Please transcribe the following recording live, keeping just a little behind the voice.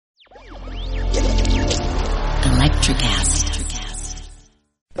Electrocast.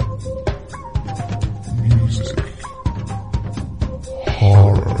 Music,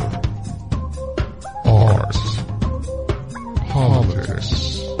 horror, art,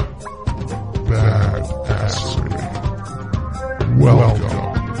 politics, badassery.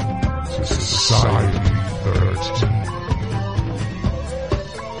 Welcome to Society 13.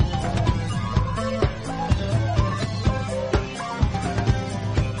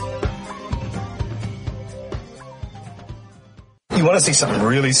 You want to see something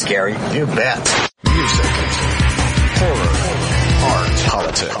really scary? You bet. Music, horror, art,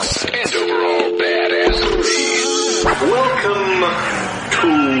 politics, and overall badassery. Welcome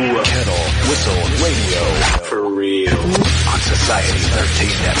to Kettle Whistle Radio. For Real On Society 13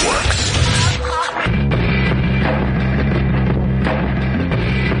 Networks.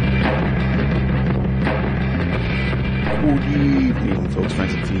 Good evening, folks,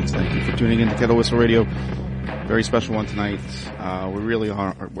 friends, and fiends. Thank you for tuning in to Kettle Whistle Radio. Very special one tonight.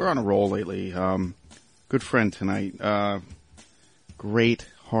 We're on a roll lately. Good friend tonight. Great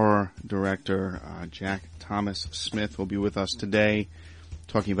horror director, Jack Thomas Smith will be with us today,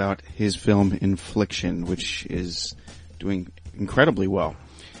 talking about his film Infliction, which is doing incredibly well.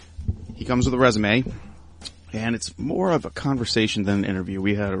 He comes with a resume, and it's more of a conversation than an interview.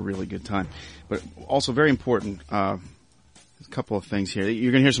 We had a really good time, but also very important. A couple of things here.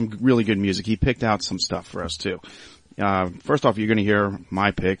 You're going to hear some really good music. He picked out some stuff for us too. First off, you're going to hear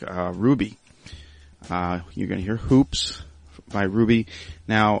my pick, Ruby. You're going to hear Hoops by Ruby.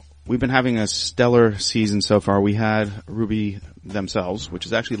 Now, we've been having a stellar season so far. We had Ruby themselves, which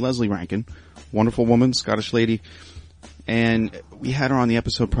is actually Leslie Rankin, wonderful woman, Scottish lady. And we had her on the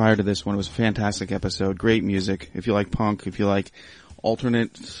episode prior to this one. It was a fantastic episode. Great music. If you like punk, if you like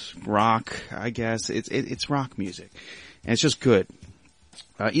alternate rock, I guess it's rock music. And it's just good.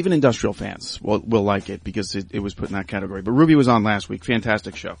 Even industrial fans will like it because it was put in that category. But Ruby was on last week.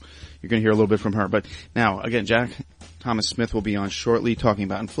 Fantastic show. You're going to hear a little bit from her. But now, again, Jack Thomas Smith will be on shortly talking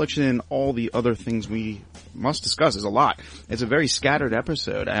about Infliction and all the other things we must discuss. There's a lot. It's a very scattered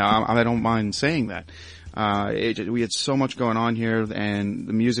episode. I don't mind saying that. We had so much going on here, and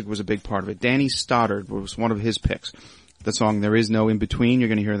the music was a big part of it. Danny Stoddard was one of his picks. The song There Is No In Between, you're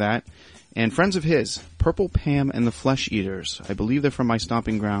going to hear that. And friends of his, Purple Pam and the Flesh Eaters. I believe they're from my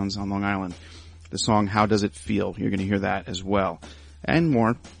stomping grounds on Long Island. The song How Does It Feel? You're going to hear that as well. And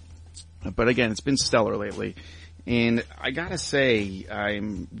more. But again, it's been stellar lately. And I gotta say,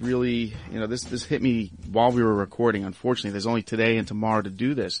 I'm really, this hit me while we were recording. Unfortunately, there's only today and tomorrow to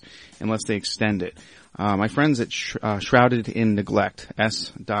do this, unless they extend it. My friends at Shrouded in Neglect,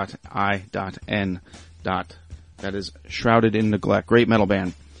 S.I.N. That is Shrouded in Neglect. Great metal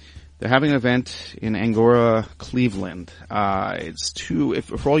band. They're having an event in Angora, Cleveland. For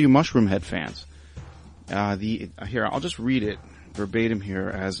all you Mushroomhead fans. Here, I'll just read it verbatim here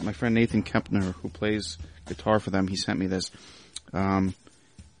as my friend Nathan Kempner, who plays guitar for them, he sent me this.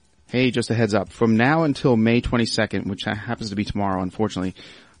 Hey, just a heads up. From now until May 22nd, which happens to be tomorrow, unfortunately,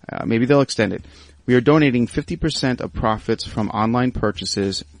 maybe they'll extend it. We are donating 50% of profits from online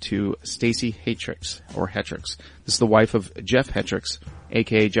purchases to Stacy Hetrix, or Hetrix. This is the wife of Jeff Hetrix,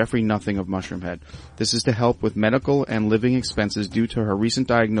 aka Jeffrey Nothing of Mushroomhead. This is to help with medical and living expenses due to her recent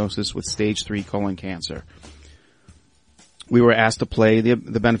diagnosis with stage 3 colon cancer. We were asked to play the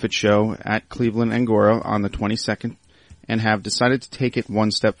benefit show at Cleveland Angora on the 22nd and have decided to take it one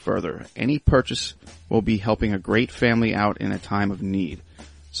step further. Any purchase will be helping a great family out in a time of need.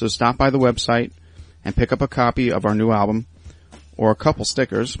 So stop by the website and pick up a copy of our new album or a couple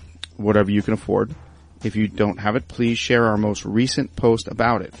stickers, whatever you can afford. If you don't have it, please share our most recent post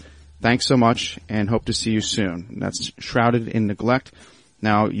about it. Thanks so much and hope to see you soon. That's Shrouded in Neglect.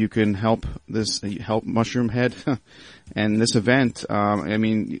 Now you can help Mushroomhead and this event.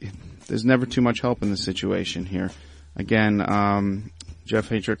 There's never too much help in this situation here. Again, Jeff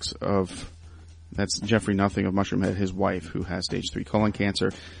Hatrix that's Jeffrey Nothing of Mushroomhead, his wife, who has stage 3 colon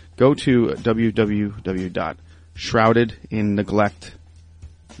cancer. Go to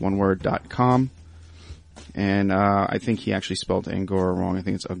www.shroudedinneglect.com. And I think he actually spelled Angora wrong. I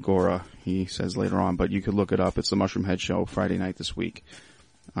think it's Agora, he says later on. But you could look it up. It's the Mushroomhead show Friday night this week.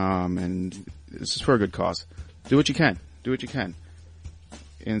 And this is for a good cause. Do what you can. Do what you can.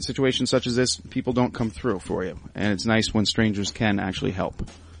 In situations such as this, people don't come through for you. And it's nice when strangers can actually help.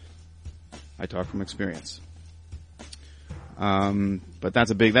 I talk from experience. But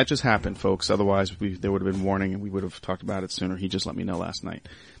that just happened, folks. Otherwise, there would have been warning and we would have talked about it sooner. He just let me know last night.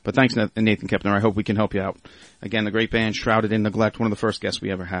 But thanks, Nathan Kepner. I hope we can help you out. Again, the great band Shrouded in Neglect, one of the first guests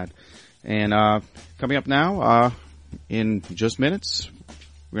we ever had. And, coming up now, in just minutes,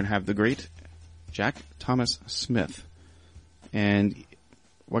 we're going to have the great Jack Thomas Smith. And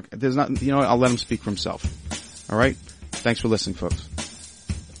there's not, I'll let him speak for himself. All right? Thanks for listening, folks.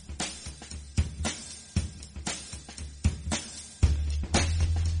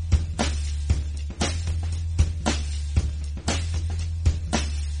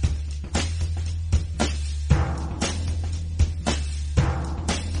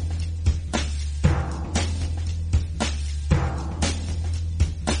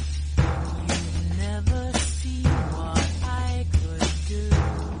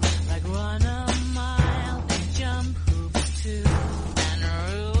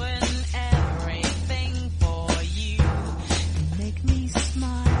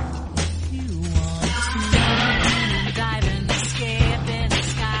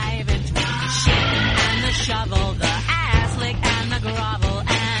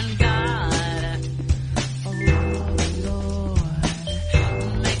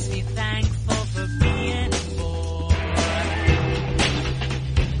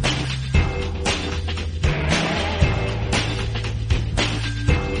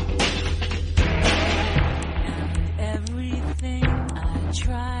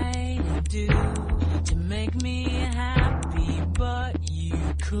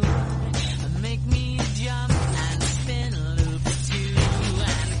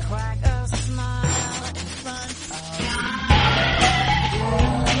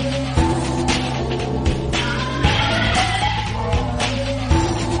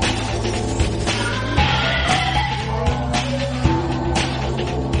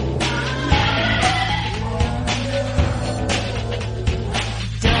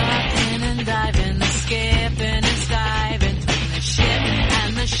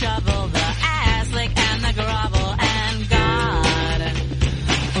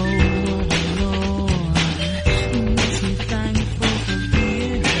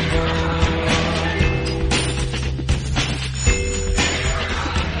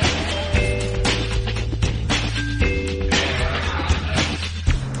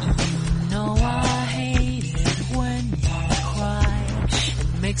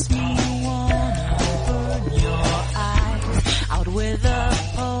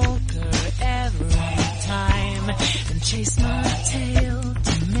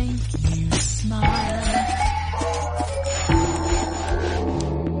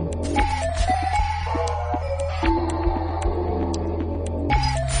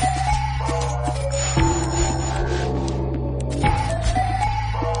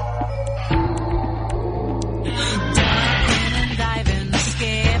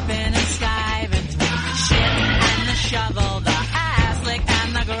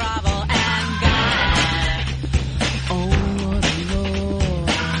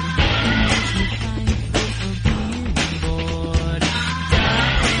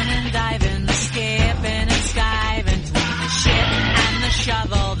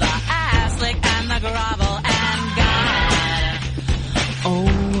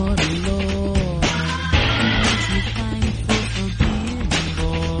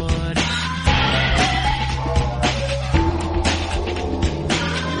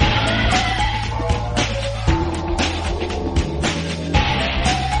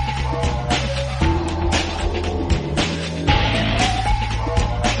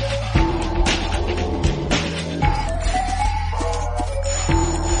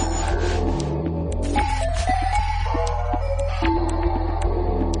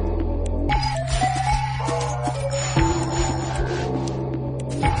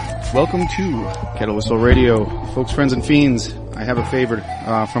 Welcome to Kettle Whistle Radio. Folks, friends, and fiends, I have a favor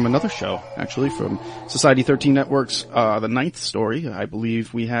from another show, actually, from Society 13 Network's The Ninth Story. I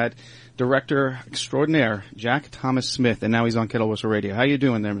believe we had director extraordinaire Jack Thomas Smith, and now he's on Kettle Whistle Radio. How you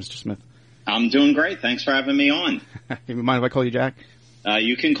doing there, Mr. Smith? I'm doing great. Thanks for having me on. You mind if I call you Jack?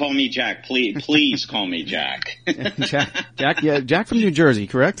 You can call me Jack. Please call me Jack. Jack from New Jersey,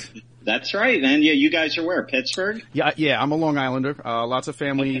 correct? That's right, man. Yeah, you guys are where? Pittsburgh? Yeah, I'm a Long Islander. Lots of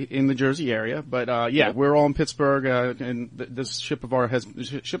family in the Jersey area, but we're all in Pittsburgh, and this ship of ours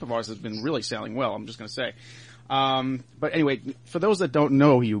has been really sailing well, I'm just going to say. But anyway, for those that don't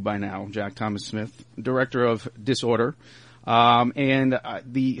know you by now, Jack Thomas Smith, director of Disorder, and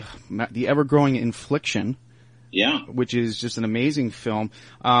the ever-growing Infliction. Yeah. Which is just an amazing film.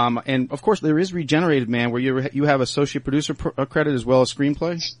 And of course there is Regenerated Man, where you have associate producer credit as well as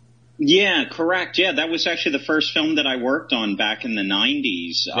screenplay. Yeah, correct. Yeah, that was actually the first film that I worked on back in the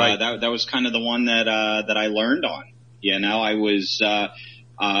 90s. Right. That was kind of the one that I learned on. You know, I was, Ted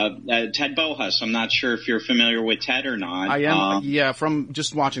Bohus. I'm not sure if you're familiar with Ted or not. I am, from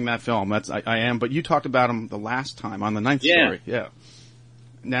just watching that film. I am, but you talked about him the last time on The Ninth Story. Yeah.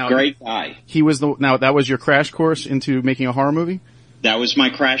 Now, Great guy. Now that was your crash course into making a horror movie? That was my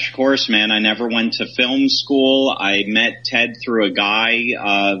crash course, man. I never went to film school. I met Ted through a guy,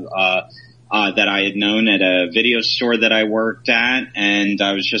 that I had known at a video store that I worked at, and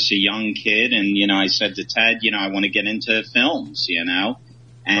I was just a young kid, and, I said to Ted, I want to get into films,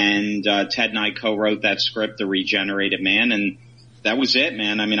 and Ted and I co-wrote that script, The Regenerated Man, and that was it,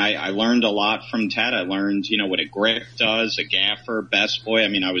 man. I mean, I learned a lot from Ted. I learned, what a grip does, a gaffer, best boy. I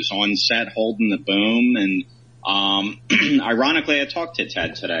mean, I was on set holding the boom, and ironically, I talked to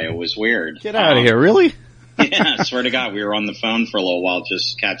Ted today. It was weird. Get out of here, really? Yeah, I swear to God, we were on the phone for a little while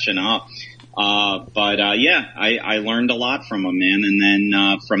just catching up. I learned a lot from him, man. And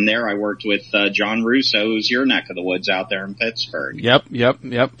then, from there I worked with, John Russo, who's your neck of the woods out there in Pittsburgh. Yep.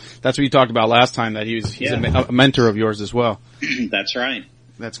 That's what you talked about last time, that he's a mentor of yours as well. That's right.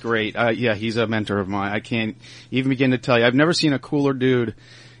 That's great. He's a mentor of mine. I can't even begin to tell you. I've never seen a cooler dude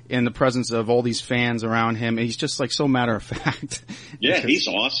in the presence of all these fans around him. He's just like so matter of fact. Yeah, he's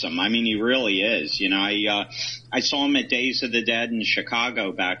awesome. I mean, he really is. I saw him at Days of the Dead in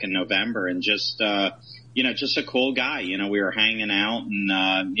Chicago back in November, and just a cool guy. We were hanging out,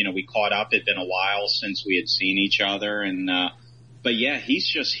 and we caught up. It'd been a while since we had seen each other, and but yeah, he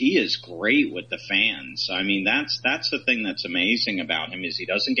is great with the fans. I mean, that's the thing that's amazing about him, is he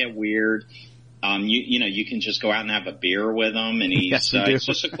doesn't get weird. You can just go out and have a beer with him, and he's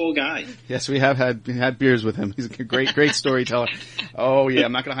just a cool guy. Yes, we have had beers with him. He's a great storyteller. Oh yeah,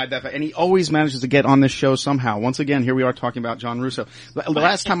 I'm not going to hide that fact. And he always manages to get on this show somehow. Once again, here we are talking about John Russo. The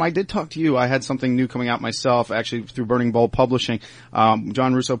last time I did talk to you, I had something new coming out myself, actually through Burning Bulb Publishing.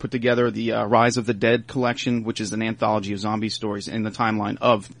 John Russo put together the Rise of the Dead collection, which is an anthology of zombie stories in the timeline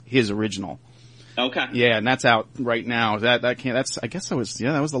of his original. Okay. Yeah, and that's out right now. That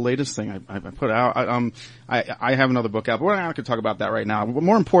was the latest thing I put out. I have another book out, but we're not going to talk about that right now. But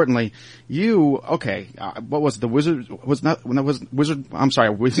more importantly, what was the Wizard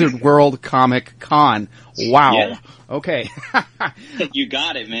World Comic Con? Wow. Yeah. Okay. You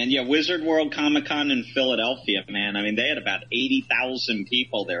got it, man. Yeah, Wizard World Comic Con in Philadelphia, man. I mean, they had about 80,000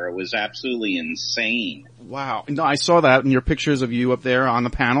 people there. It was absolutely insane. Wow. No, I saw that in your pictures of you up there on the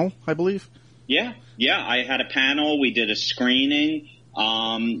panel, I believe. Yeah, I had a panel. We did a screening.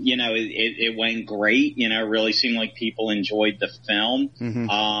 It went great. It really seemed like people enjoyed the film. Mm-hmm.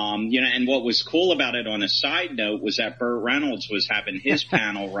 And what was cool about it on a side note was that Burt Reynolds was having his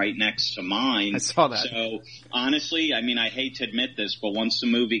panel right next to mine. I saw that. So honestly, I mean, I hate to admit this, but once the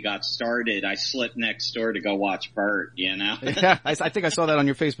movie got started, I slipped next door to go watch Burt, Yeah, I think I saw that on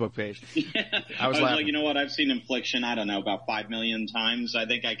your Facebook page. Yeah. I was like, you know what? I've seen Infliction, I don't know, about 5 million times. I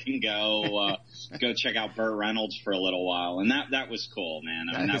think I can go check out Burt Reynolds for a little while. And that was cool, man.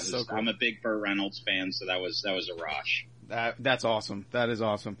 I mean, so cool. I'm a big Burt Reynolds fan, so that was a rush. That's awesome. That is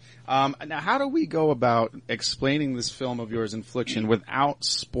awesome. Now, how do we go about explaining this film of yours, Infliction, without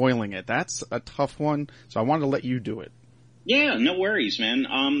spoiling it? That's a tough one, so I wanted to let you do it. Yeah, no worries, man.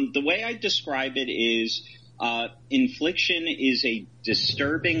 The way I describe it is, Infliction is a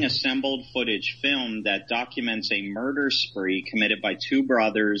disturbing assembled footage film that documents a murder spree committed by two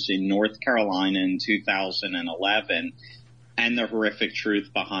brothers in North Carolina in 2011 and the horrific truth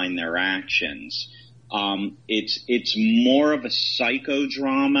behind their actions. It's more of a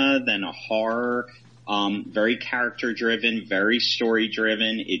psychodrama than a horror. Very character driven, very story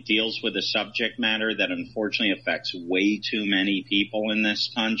driven. It deals with a subject matter that unfortunately affects way too many people in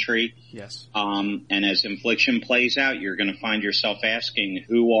this country. Yes. And as Infliction plays out, you're going to find yourself asking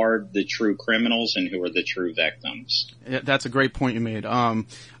who are the true criminals and who are the true victims. Yeah, that's a great point you made.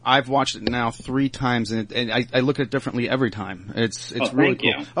 I've watched it now 3 times, and I look at it differently every time. It's really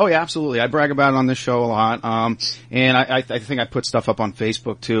cool. You. Oh yeah, absolutely. I brag about it on this show a lot. And I think I put stuff up on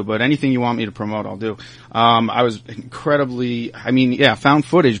Facebook too, but anything you want me to promote, I'll do. I was found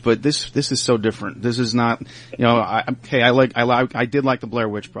footage, but this is so different. This is not, I did like the Blair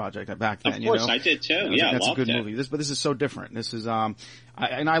Witch Project back then. Of course, I did too. Yeah, that's a good movie. But this is so different. This is, I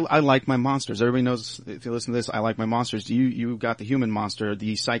like my monsters. Everybody knows, if you listen to this, I like my monsters. You got the human monster,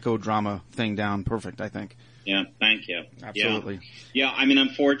 the psychodrama thing down perfect, I think. Yeah, thank you. Absolutely. Yeah, I mean,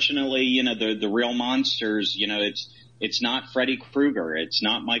 unfortunately, the real monsters, it's not Freddy Krueger. It's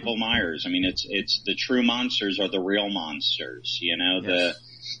not Michael Myers. I mean, it's the true monsters are the real monsters, yes.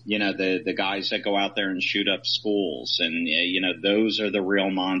 The guys that go out there and shoot up schools, and those are the real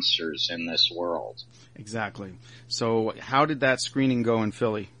monsters in this world. Exactly. So how did that screening go in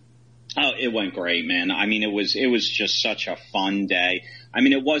Philly? Oh, it went great, man. I mean, it was just such a fun day. I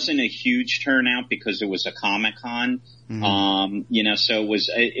mean, it wasn't a huge turnout because it was a Comic-Con. Mm-hmm. So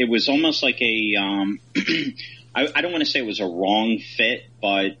it was almost like a I don't want to say it was a wrong fit,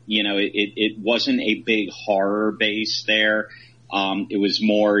 but, you know, it wasn't a big horror base there. It was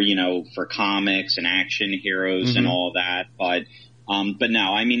more, you know, for comics and action heroes and all that. But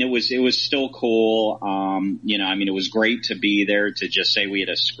no, I mean, it was still cool. You know, I mean, it was great to be there, to just say we had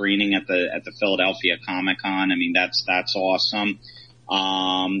a screening at the Philadelphia Comic-Con. I mean, that's awesome.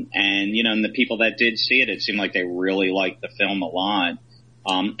 And, you know, and the people that did see it, it seemed like they really liked the film a lot.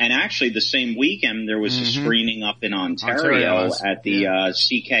 And actually the same weekend there was a screening up in Ontario at the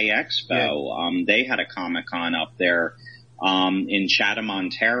CK Expo. They had a Comic-Con up there in Chatham,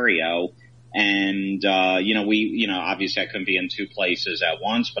 Ontario. And you know, obviously I couldn't be in two places at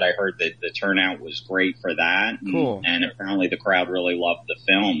once, but I heard that the turnout was great for that. Cool. And apparently the crowd really loved the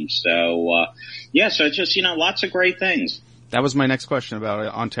film. So yeah, so it's just, you know, lots of great things. That was my next question about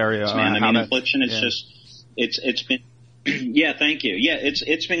Ontario. Man, I mean, Affliction, it's been, yeah, thank you. Yeah,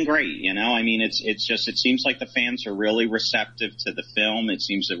 it's been great, you know. I mean, it's just, it seems like the fans are really receptive to the film. It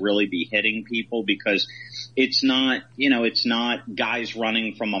seems to really be hitting people because it's not, you know, it's not guys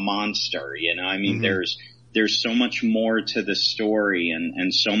running from a monster, you know. I mean, there's so much more to the story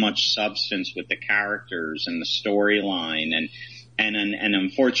and so much substance with the characters and the storyline and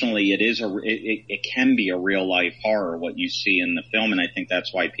unfortunately it can be a real life horror what you see in the film, and I think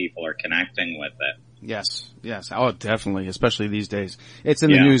that's why people are connecting with it. Yes. Oh, definitely, especially these days. It's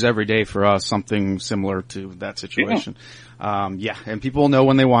in the news every day for us, something similar to that situation. Yeah, and people know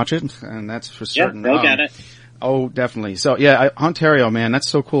when they watch it, and that's for certain. Yeah, they'll get it. Oh, definitely. So, yeah, Ontario, man, that's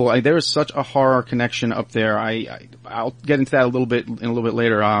so cool. There is such a horror connection up there. I'll get into that a little bit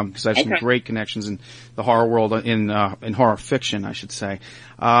later, because I have some great connections in the horror world, in horror fiction, I should say.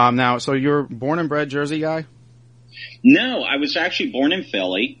 Now, so you're born and bred Jersey guy? No, I was actually born in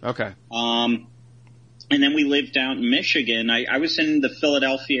Philly. Okay. And then we lived out in Michigan. I was in the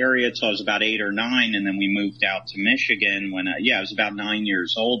Philadelphia area until I was about 8 or 9, and then we moved out to Michigan when, I was about 9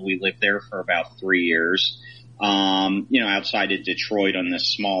 years old. We lived there for about 3 years, you know, outside of Detroit on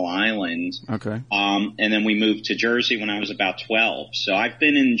this small island. Okay. And then we moved to Jersey when I was about 12. So I've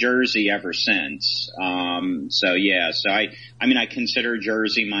been in Jersey ever since. So I mean, I consider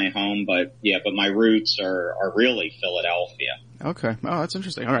Jersey my home, but my roots are really Philadelphia. Okay. Oh, that's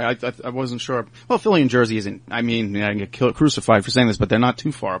interesting. All right. I wasn't sure. Well, Philly and Jersey isn't, I mean, I can get crucified for saying this, but they're not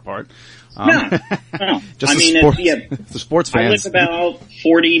too far apart. No. Just I mean, the sports fans. I live about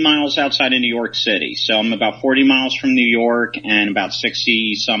 40 miles outside of New York City. So I'm about 40 miles from New York and about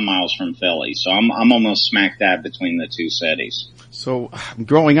 60 some miles from Philly. So I'm almost smack dab between the two cities. So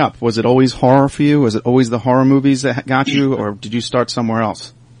growing up, was it always horror for you? Was it always the horror movies that got you, or did you start somewhere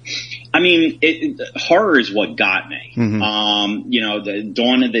else? I mean, horror is what got me. You know, the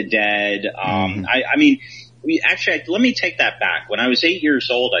Dawn of the Dead. I mean, let me take that back. When I was 8 years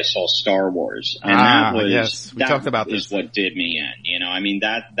old, I saw Star Wars, and we talked about this. Is what did me in. You know, I mean,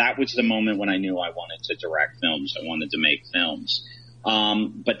 that was the moment when I knew I wanted to direct films. I wanted to make films.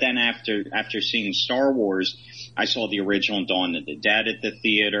 But then after seeing Star Wars, I saw the original Dawn of the Dead at the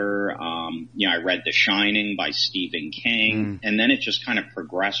theater. You know, I read The Shining by Stephen King, and then it just kind of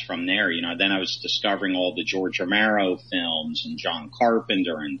progressed from there. You know, then I was discovering all the George Romero films and John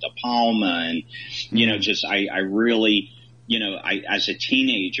Carpenter and De Palma, and you know, just I really, you know, as a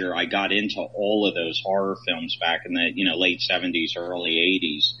teenager, I got into all of those horror films back in the, you know, late 70s, early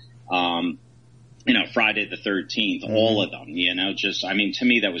 80s. You know, Friday the 13th, all of them, you know, just, I mean, to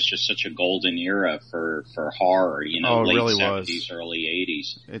me, that was just such a golden era for horror, you know, late really 70s, early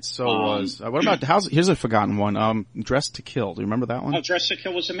 80s. It so was. What about, here's a forgotten one, Dressed to Kill. Do you remember that one? Oh, Dressed to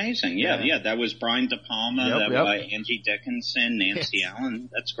Kill was amazing. Yeah. That was Brian De Palma, Angie Dickinson, Nancy Allen.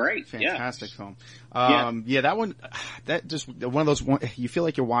 That's great. Fantastic film. That one, that just, one of those, you feel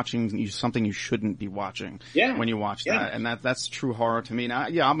like you're watching something you shouldn't be watching when you watch that. And that's true horror to me. Now,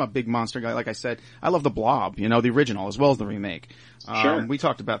 I'm a big monster guy. Like I said, I love The Blob, you know, the original as well as the remake. Sure. We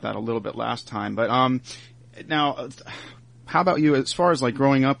talked about that a little bit last time, but, now, how about you, as far as like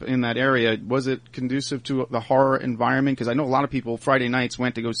growing up in that area, was it conducive to the horror environment? Because I know a lot of people Friday nights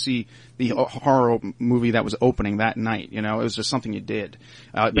went to go see the horror movie that was opening that night. You know, it was just something you did.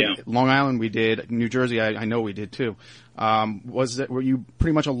 Long Island we did. New Jersey I know we did too. Were you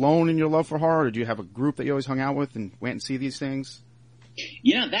pretty much alone in your love for horror, or did you have a group that you always hung out with and went and see these things?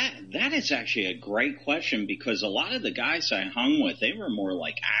 You know, that is actually a great question, because a lot of the guys I hung with, they were more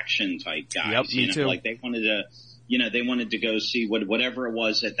like action type guys. Yep, me too. Like they wanted to go see whatever it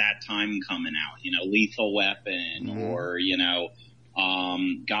was at that time coming out, you know, Lethal Weapon or, you know,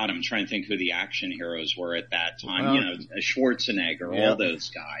 God, I'm trying to think who the action heroes were at that time, you know, Schwarzenegger, all those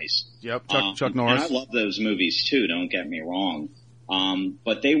guys. Yep, Chuck Norris. And I love those movies too, don't get me wrong.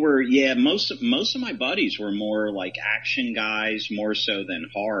 But they were, most of my buddies were more like action guys, more so than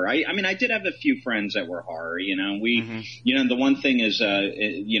horror. I mean, I did have a few friends that were horror, you know, the one thing is,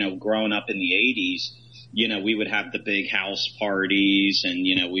 growing up in the 80s, we would have the big house parties and,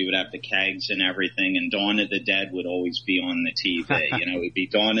 we would have the kegs and everything, and Dawn of the Dead would always be on the TV. It would be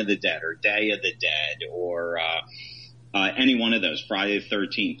Dawn of the Dead or Day of the Dead or, any one of those, Friday the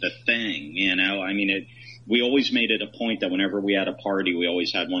 13th, The Thing, I mean, we always made it a point that whenever we had a party, we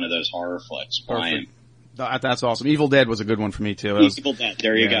always had one of those horror flicks playing. That's awesome. Evil Dead was a good one for me too. Evil Dead.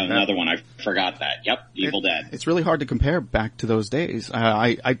 There you go. Another one. I forgot that. Yep. Evil Dead. It's really hard to compare back to those days.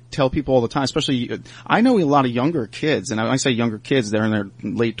 I tell people all the time, especially, I know a lot of younger kids, and when I say younger kids, they're in their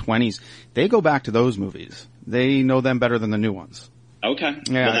late 20s. They go back to those movies. They know them better than the new ones. Okay.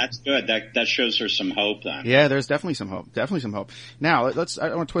 Yeah. Well, that's good. That shows her some hope then. Yeah, there's definitely some hope. Now,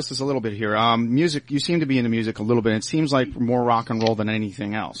 I want to twist this a little bit here. Music, you seem to be into music a little bit. It seems like more rock and roll than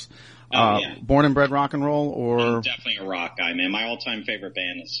anything else. Yeah. Born and bred rock and roll, or? I'm definitely a rock guy, man. My all-time favorite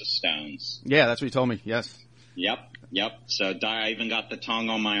band is the Stones. Yeah, that's what you told me. Yes. Yep. So I even got the tongue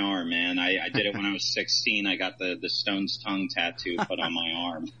on my arm, man. I did it when I was 16. I got the Stones tongue tattoo put on my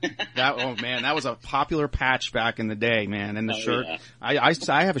arm. That was a popular patch back in the day, man. And the shirt. Yeah.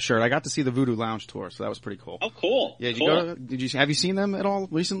 I have a shirt. I got to see the Voodoo Lounge tour, so that was pretty cool. Oh, cool. Yeah, cool. Have you seen them at all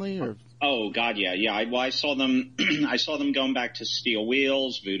recently, or? Oh God, yeah. I saw them. I saw them going back to Steel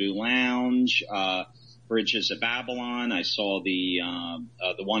Wheels, Voodoo Lounge, Bridges of Babylon. I saw the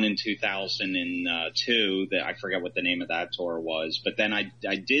one in 2002 that I forget what the name of that tour was, but then I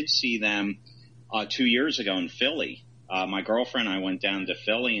did see them 2 years ago in Philly. My girlfriend and I went down to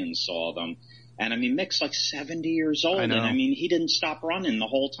Philly and saw them. And I mean, Mick's like 70 years old, and I mean, he didn't stop running the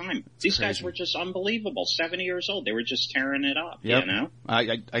whole time. These guys were just unbelievable. 70 years old, they were just tearing it up. Yep.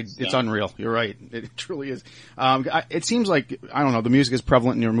 It's unreal. You're right. It truly is. It seems like, I don't know, the music is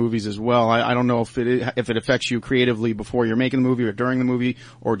prevalent in your movies as well. I don't know if it affects you creatively before you're making the movie or during the movie,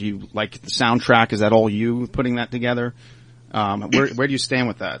 or do you like the soundtrack? Is that all you putting that together? Where do you stand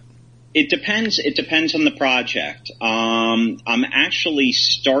with that? It depends. It depends on the project. I'm actually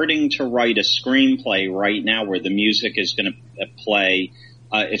starting to write a screenplay right now where the music is going to play.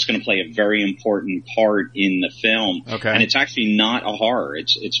 It's going to play a very important part in the film. Okay. And it's actually not a horror.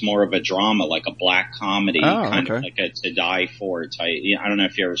 It's more of a drama, like a black comedy, kind of like a To Die For type. I don't know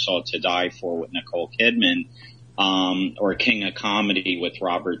if you ever saw To Die For with Nicole Kidman. Or King of Comedy with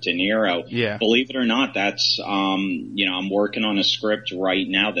Robert De Niro. Yeah. Believe it or not, that's, I'm working on a script right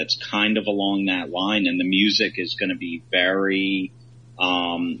now that's kind of along that line, and the music is going to be very,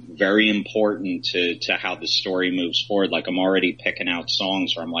 very important to how the story moves forward. Like, I'm already picking out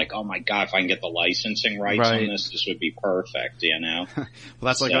songs where I'm like, oh my God, if I can get the licensing rights on this would be perfect, Well,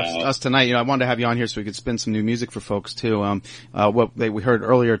 that's like us tonight. I wanted to have you on here so we could spin some new music for folks too. What we heard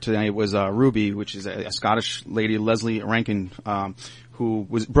earlier today was, Ruby, which is a Scottish lady, Leslie Rankin, who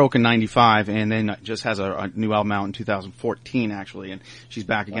was broke in 95 and then just has a new album out in 2014 actually, and she's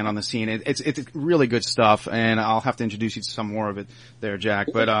back again on the scene. It's really good stuff, and I'll have to introduce you to some more of it there, Jack.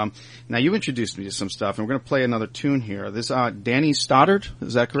 But now you introduced me to some stuff, and we're going to play another tune here. This Danny Stoddard,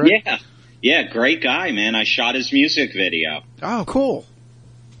 is that correct? Yeah, great guy, man. I shot his music video. Oh, cool.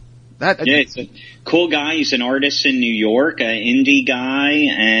 It's a cool guy. He's an artist in New York, an indie guy,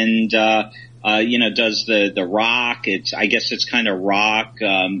 and does the rock. I guess it's kind of rock,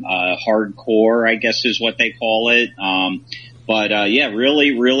 hardcore, I guess is what they call it.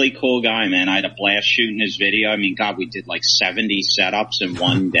 Really, really cool guy, man. I had a blast shooting his video. I mean, God, we did like 70 setups in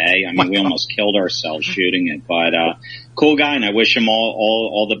one day. I mean, we almost killed ourselves shooting it, but, cool guy, and I wish him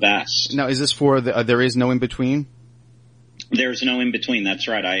all the best. Now, is this for There Is No In Between? There's No In Between. That's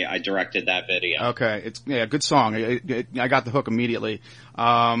right. I directed that video. Okay. It's, good song. I got the hook immediately.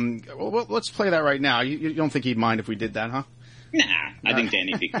 Well, let's play that right now. You don't think he'd mind if we did that, huh? Nah, I think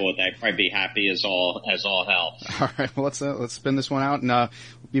Danny'd be cool with that. Probably be happy as all hell. All right. Well, let's spin this one out, and we'll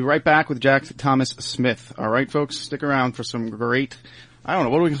be right back with Jack Thomas Smith. All right, folks, stick around for some great. I don't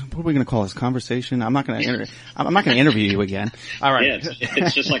know, what are we going to call this conversation? I'm not going to interview you again. All right. Yeah,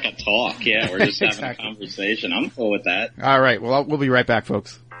 it's just like a talk. Yeah, we're just having a conversation. I'm cool with that. All right. Well, we'll be right back,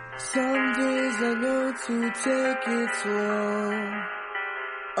 folks. Some days I know to take it slow.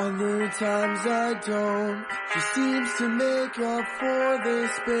 Other times I don't. She seems to make up for the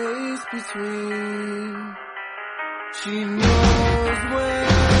space between. She knows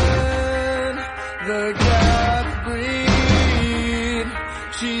when the gaps breathe.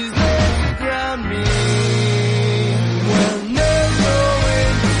 She's there to ground me when there's no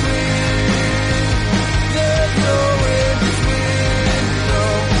in between. There's no in between. No,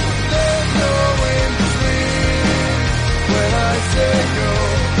 there's no in between. When I say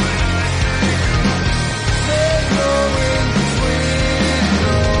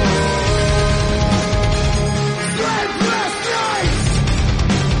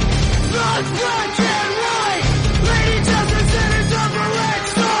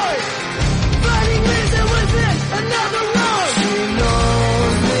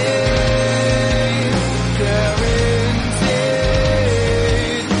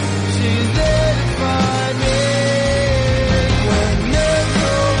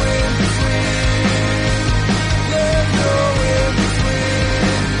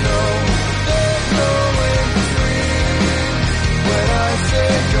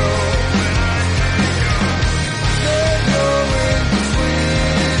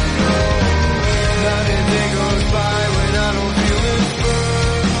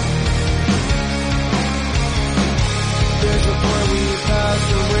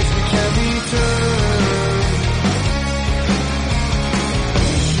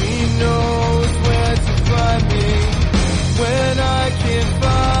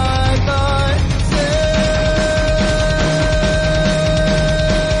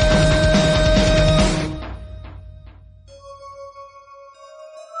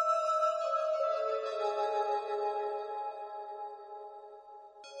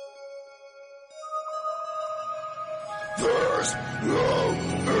There's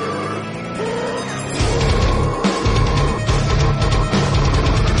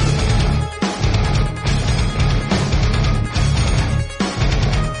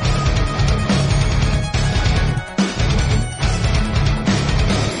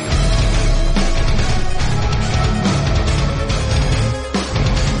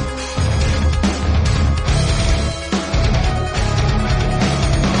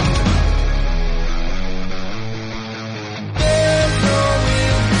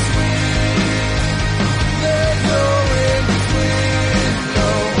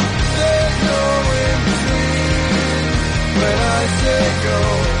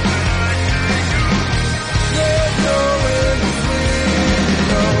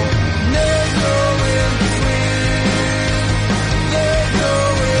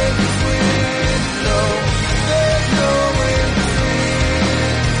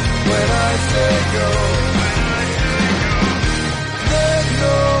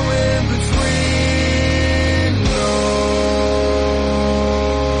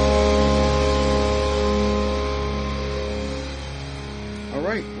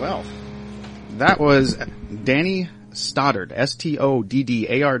That was Danny Stoddard,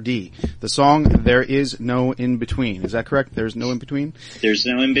 S-T-O-D-D-A-R-D. The song, There Is No In Between. Is that correct? There's no in between? There's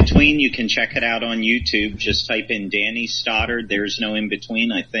no in between. You can check it out on YouTube. Just type in Danny Stoddard, There's No In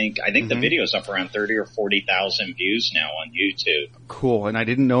Between. I think the video's up around 30 or 40,000 views now on YouTube. Cool. And I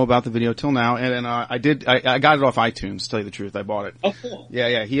didn't know about the video till now. And I got it off iTunes, to tell you the truth. I bought it. Oh, cool.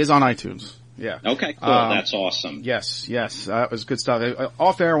 Yeah. He is on iTunes. Yeah. Okay, cool. That's awesome. Yes. That was good stuff.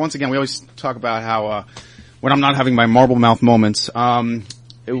 Off air, once again, we always talk about how, when I'm not having my marble mouth moments,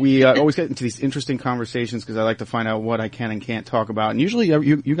 we always get into these interesting conversations because I like to find out what I can and can't talk about. And usually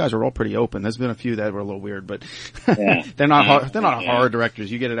you guys are all pretty open. There's been a few that were a little weird, but they're not horror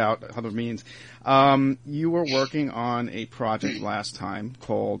directors. You get it out other means. You were working on a project last time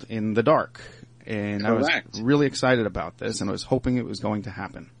called In the Dark. And Correct. I was really excited about this and I was hoping it was going to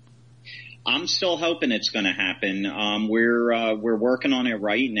happen. I'm still hoping it's going to happen. We're working on it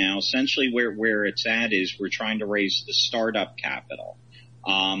right now. Essentially where it's at is we're trying to raise the startup capital.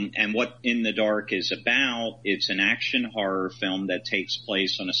 And what In the Dark is about, it's an action horror film that takes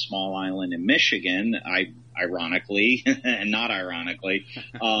place on a small island in Michigan. Ironically, and not ironically,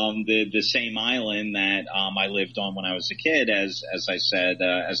 the same island that, I lived on when I was a kid, as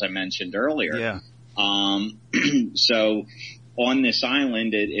I mentioned earlier. Yeah. So, on this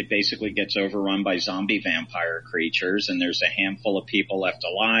island, it basically gets overrun by zombie vampire creatures, and there's a handful of people left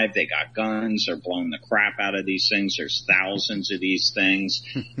alive. They got guns. They're blowing the crap out of these things. There's thousands of these things.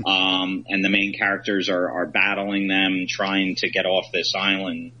 And the main characters are battling them, trying to get off this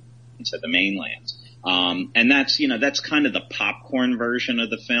island to the mainland. And that's kind of the popcorn version of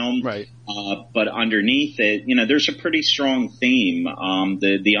the film. Right. But underneath it, there's a pretty strong theme.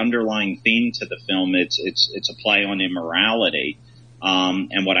 The underlying theme to the film, it's a play on immorality.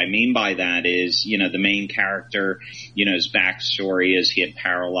 And what I mean by that is, the main character, his backstory is he had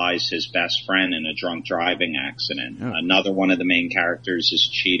paralyzed his best friend in a drunk driving accident. Oh. Another one of the main characters is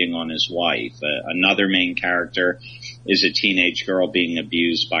cheating on his wife. Another main character is a teenage girl being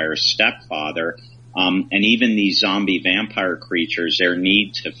abused by her stepfather. And even these zombie vampire creatures, their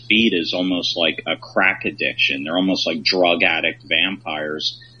need to feed is almost like a crack addiction. They're almost like drug addict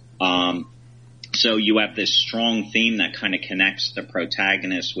vampires. So you have this strong theme that kind of connects the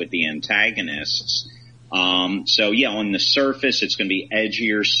protagonists with the antagonists. So yeah, on the surface, it's going to be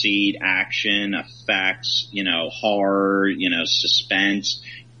edgier seed, action, effects, horror, suspense.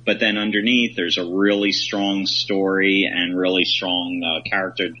 But then underneath, there's a really strong story and really strong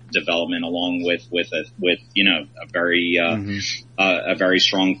character development, along with a very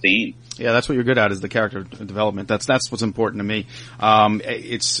strong theme. Yeah, that's what you're good at, is the character development. That's what's important to me.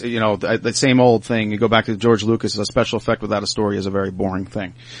 It's the same old thing. You go back to George Lucas, a special effect without a story is a very boring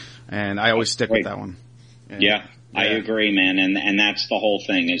thing, and I always stick with that one. Yeah, I agree, man, and that's the whole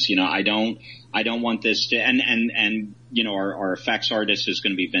thing. Is I don't want this to and our effects artist is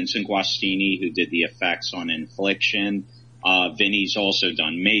going to be Vincent Guastini, who did the effects on Infliction. Vinny's also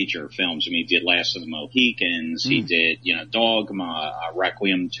done major films. I mean, he did Last of the Mohicans. He did, Dogma,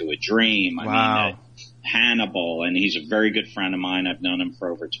 Requiem to a Dream. I mean, Hannibal, and he's a very good friend of mine. I've known him for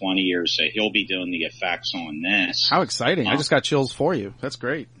over 20 years, so he'll be doing the effects on this. How exciting. I just got chills for you. That's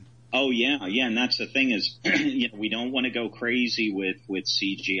great. Oh yeah, and that's the thing is, we don't want to go crazy with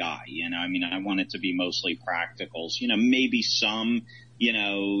CGI, I mean, I want it to be mostly practicals, maybe some,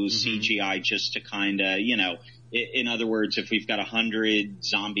 CGI just to kind of, in other words, if we've got 100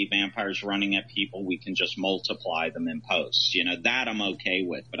 zombie vampires running at people, we can just multiply them in post. That I'm okay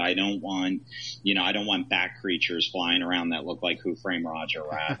with, but I don't want, I don't want bat creatures flying around that look like Who Framed Roger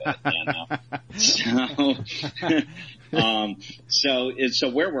Rabbit, So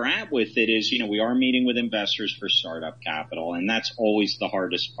where we're at with it is, we are meeting with investors for startup capital, and that's always the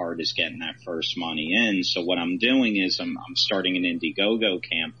hardest part, is getting that first money in. So what I'm doing is I'm starting an Indiegogo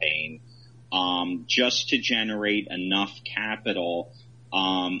campaign, just to generate enough capital,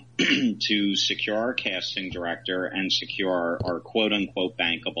 to secure our casting director and secure our quote unquote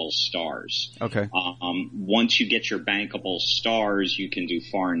bankable stars. Okay. Once you get your bankable stars, you can do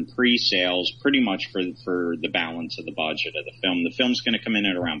foreign pre-sales pretty much for the balance of the budget of the film. The film's going to come in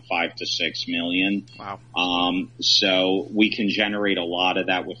at around $5 to $6 million. Wow. So we can generate a lot of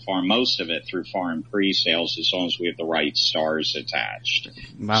that most of it through foreign pre-sales, as long as we have the right stars attached.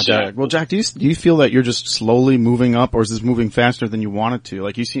 Wow, Jack. Well, Jack, do you feel that you're just slowly moving up, or is this moving faster than you want it to?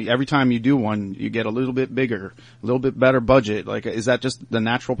 Like, you see, every time you do one, you get a little bit bigger, a little bit better budget. Like, is that just the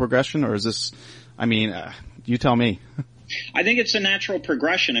natural progression, or is this, you tell me. I think it's a natural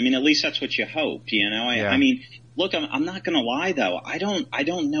progression. At least that's what you hope, Yeah. Look, I'm not going to lie though. I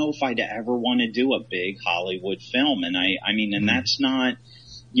don't know if I'd ever want to do a big Hollywood film. And and that's not,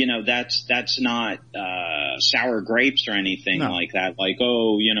 that's not, sour grapes or anything like that. Like,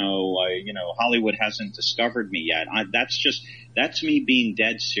 Hollywood hasn't discovered me yet. That's me being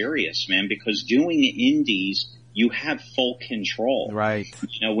dead serious, man, because doing indies, you have full control. Right.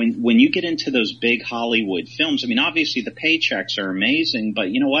 When you get into those big Hollywood films, obviously the paychecks are amazing, but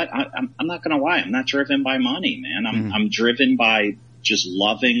you know what? I'm not going to lie. I'm not driven by money, man. I'm driven by just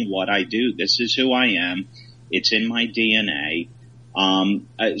loving what I do. This is who I am. It's in my DNA.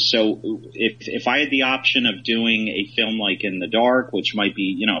 So if I had the option of doing a film like In the Dark, which might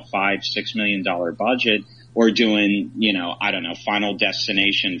be, $5-6 million budget, or doing, I don't know, Final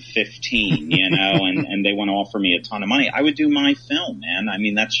Destination 15, and they want to offer me a ton of money, I would do my film,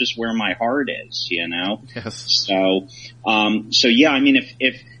 man. That's just where my heart is, Yes. So yeah,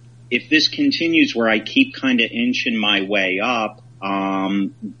 if this continues where I keep kind of inching my way up,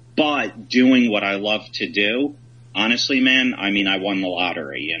 but doing what I love to do, honestly, man, I won the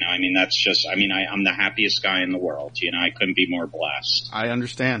lottery, that's just, I'm the happiest guy in the world, I couldn't be more blessed. I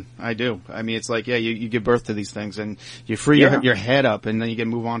understand. I do. It's like, yeah, you give birth to these things and you free your head up, and then you can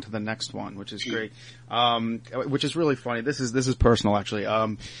move on to the next one, which is great. Which is really funny. This is personal, actually.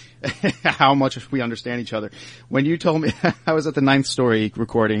 How much we understand each other. When you told me, I was at the Ninth Story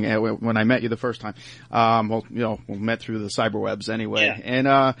recording when I met you the first time. We met through the cyberwebs anyway. Yeah.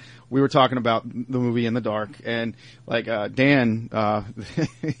 And, we were talking about the movie In the Dark, and like, Dan,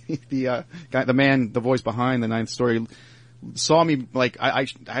 the voice behind the Ninth Story, saw me, like, I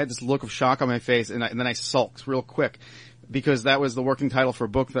had this look of shock on my face, and then I sulked real quick, because that was the working title for a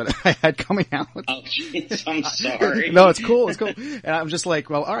book that I had coming out. Oh, jeez, I'm sorry. No, it's cool. And I'm just like,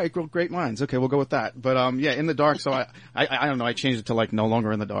 well, all right, great minds. Okay, we'll go with that. But, In the Dark, so I don't know, I changed it to like No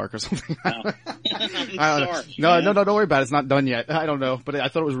Longer in the Dark or something. I'm sorry. No, don't worry about it. It's not done yet. I don't know. But I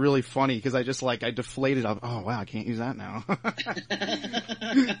thought it was really funny, because I just I deflated up. Oh, wow, I can't use that now.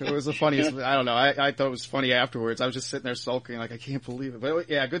 It was the funniest. I don't know. I thought it was funny afterwards. I was just sitting there sulking, like, I can't believe it. But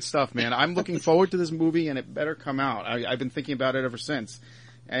yeah, good stuff, man. I'm looking forward to this movie, and it better come out. I've been thinking about it ever since.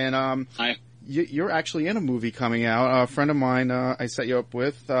 And, you're actually in a movie coming out. A friend of mine, I set you up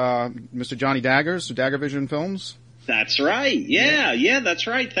with, Mr. Johnny Daggers, Dagger Vision Films. That's right. Yeah, that's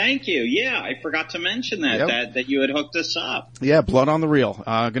right. Thank you. Yeah, I forgot to mention that you had hooked us up. Yeah, Blood on the Reel.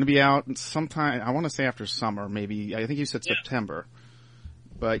 Gonna be out sometime, I want to say after summer, maybe. I think you said September.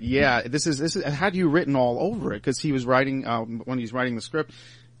 But yeah, this is, had you written all over it? Cause he was writing, when he's writing the script,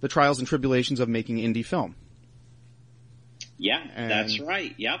 the trials and tribulations of making indie film. Yeah, that's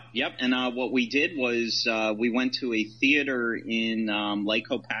right. Yep. And what we did was we went to a theater in Lake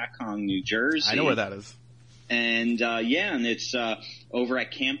Hopatcong, New Jersey. I know where that is. And and it's over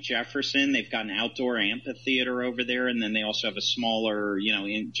at Camp Jefferson. They've got an outdoor amphitheater over there, and then they also have a smaller,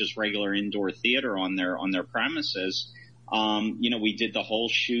 just regular indoor theater on their premises. We did the whole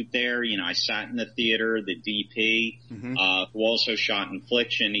shoot there. I sat in the theater, the DP, who also shot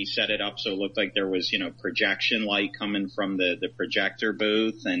Infliction. He set it up so it looked like there was, projection light coming from the projector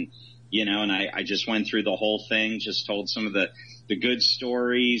booth. And, and I just went through the whole thing, just told some of the good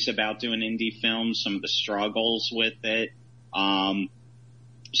stories about doing indie films, some of the struggles with it.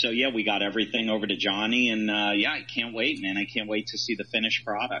 So yeah, we got everything over to Johnny, and yeah, I can't wait, man. I can't wait to see the finished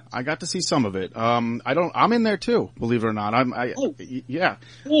product. I got to see some of it. I'm in there too, believe it or not. Yeah.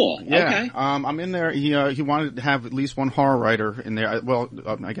 Cool. Yeah. Okay. I'm in there. He wanted to have at least one horror writer in there. Well,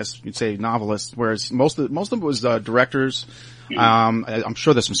 I guess you'd say novelist, whereas most of it was directors. I'm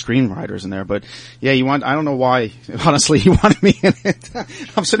sure there's some screenwriters in there, but yeah, I don't know why, honestly, he wanted me in it.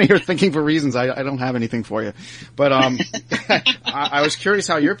 I'm sitting here thinking for reasons. I don't have anything for you, but, I was curious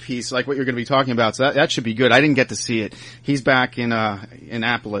how your piece, like what you're going to be talking about, so that should be good. I didn't get to see it. He's back in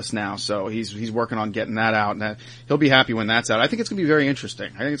Annapolis now, so he's working on getting that out, and he'll be happy when that's out. I think it's going to be very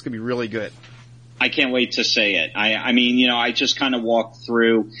interesting. I think it's going to be really good. I can't wait to say it. I mean, I just kind of walked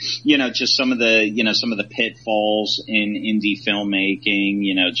through, just some of the pitfalls in indie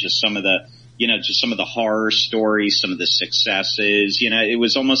filmmaking, just some of the horror stories, some of the successes, it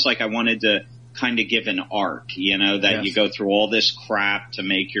was almost like I wanted to kind of give an arc, that yes. You go through all this crap to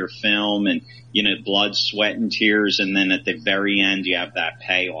make your film and, blood, sweat, and tears. And then at the very end, you have that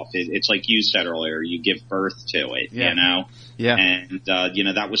payoff. It's like you said earlier, you give birth to it, Yeah. And,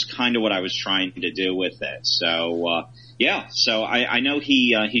 that was kind of what I was trying to do with it. So, yeah, so I know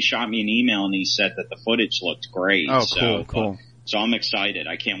he shot me an email and he said that the footage looked great. Oh, cool. So I'm excited.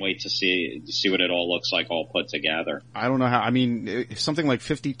 I can't wait to see what it all looks like all put together. I don't know how, something like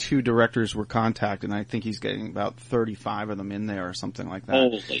 52 directors were contacted, and I think he's getting about 35 of them in there or something like that.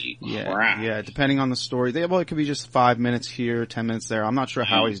 Holy crap. Yeah, depending on the story. It could be just 5 minutes here, 10 minutes there. I'm not sure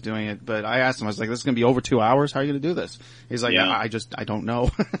how he's doing it, but I asked him, I was like, this is going to be over 2 hours? How are you going to do this? He's like, I don't know.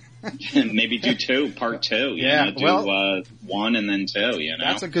 Maybe do part two. Do one and then two,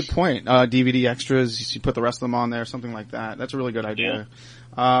 That's a good point. DVD extras, you put the rest of them on there, something like that. That's a really good idea.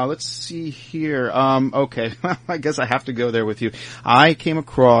 Yeah. Let's see here. Okay. I guess I have to go there with you. I came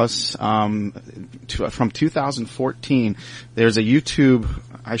across, from 2014, there's a YouTube,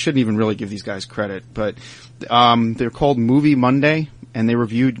 I shouldn't even really give these guys credit, but, they're called Movie Monday, and they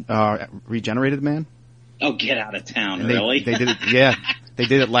reviewed, Regenerated Man. Oh, get out of town, and really? They did it, yeah. They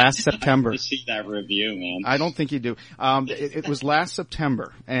did it last September. I have to see that review, man. I don't think you do. It was last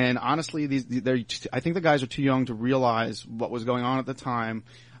September, and honestly, I think the guys are too young to realize what was going on at the time,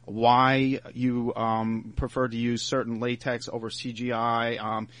 why you preferred to use certain latex over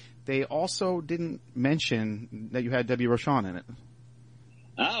CGI. They also didn't mention that you had Debbie Rochon in it.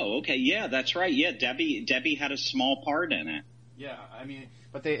 Oh, okay, yeah, that's right. Yeah, Debbie had a small part in it. Yeah,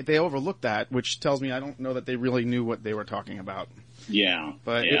 but they overlooked that, which tells me I don't know that they really knew what they were talking about. Yeah.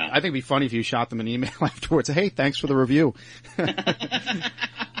 But I think it'd be funny if you shot them an email afterwards. Hey, thanks for the review.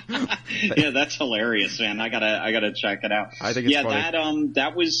 Yeah, that's hilarious, man. I gotta check it out. I think it's funny.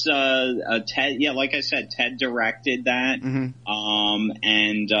 That was, Ted, yeah, like I said, Ted directed that. Mm-hmm.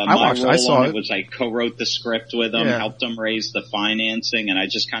 And, I saw it. Was I co-wrote the script with him, helped him raise the financing, and I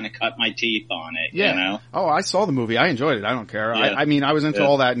just kind of cut my teeth on it, Oh, I saw the movie. I enjoyed it. I don't care. Yeah. I was into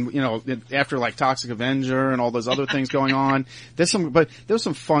all that, and, after like Toxic Avenger and all those other things going on, there's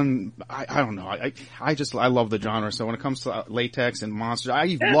some fun, I don't know. I love the genre. So when it comes to latex and monsters,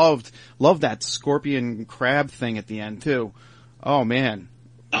 I loved that scorpion crab thing at the end too. Oh man.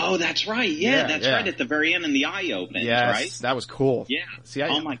 Oh, that's right. Yeah, that's right. At the very end, and the eye opens, right? That was cool. Yeah. See,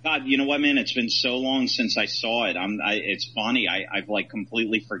 oh my God. You know what, man? It's been so long since I saw it. It's funny. I've like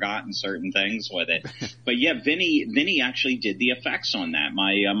completely forgotten certain things with it. But yeah, Vinny actually did the effects on that.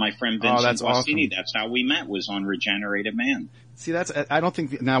 My friend Vincent that's Bostini, awesome. That's how we met, was on Regenerated Man. See, I don't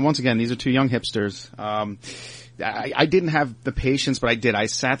think, now once again, these are two young hipsters. I didn't have the patience, but I did. I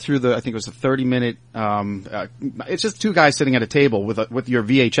sat through I think it was a 30-minute, it's just two guys sitting at a table with your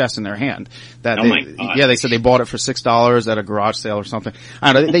VHS in their hand. My God. Yeah, they said they bought it for $6 at a garage sale or something.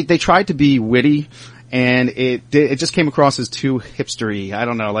 I don't know. They tried to be witty, and it just came across as too hipstery. I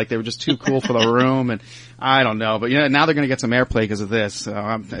don't know, like they were just too cool for the room, and I don't know. But now they're going to get some airplay because of this.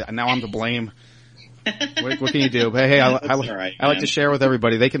 Now I'm to blame. What can you do? But hey, I like to share with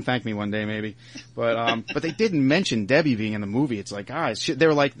everybody. They can thank me one day, maybe. But they didn't mention Debbie being in the movie. It's like, guys, they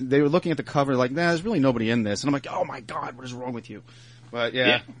were looking at the cover like, nah, there's really nobody in this. And I'm like, oh my God, what is wrong with you? But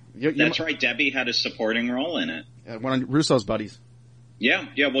yeah. That's right. Debbie had a supporting role in it. One of Russo's buddies. Yeah.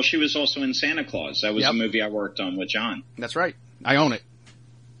 Well, she was also in Santa Claus. That was a movie I worked on with John. That's right. I own it.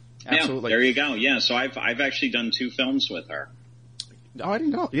 Absolutely. Yeah, there you go. Yeah. So I've actually done 2 films with her. Oh, I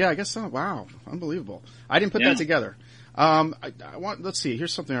didn't know. Yeah, I guess so. Wow. Unbelievable. I didn't put that together. Let's see.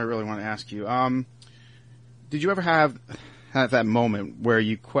 Here's something I really want to ask you. Did you ever have that moment where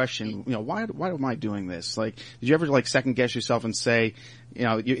you question, why am I doing this? Like, did you ever like second guess yourself and say,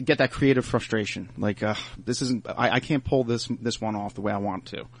 you get that creative frustration? Like, this isn't, I can't pull this one off the way I want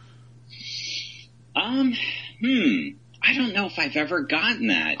to. I I don't know if I've ever gotten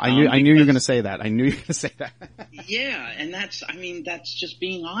that. I knew you were going to say that. I knew you were going to say that. Yeah, and that's just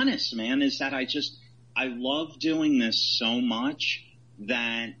being honest, man, is that I love doing this so much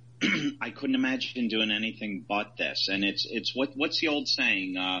that I couldn't imagine doing anything but this. And it's what's the old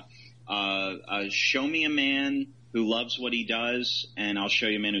saying? Show me a man who loves what he does, and I'll show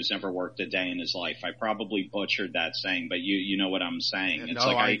you a man who's never worked a day in his life. I probably butchered that saying, but you know what I'm saying. It's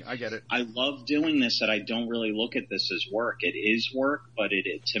I get it. I love doing this, that I don't really look at this as work. It is work, but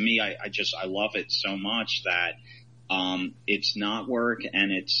to me, I love it so much that, it's not work,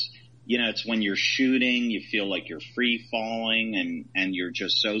 and it's when you're shooting, you feel like you're free falling and you're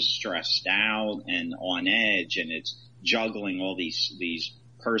just so stressed out and on edge, and it's juggling all these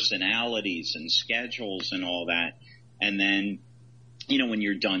personalities and schedules and all that. And then, when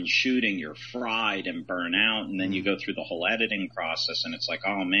you're done shooting, you're fried and burnt out. And then you go through the whole editing process, and it's like,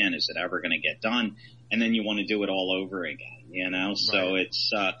 oh man, is it ever going to get done? And then you want to do it all over again, Right. So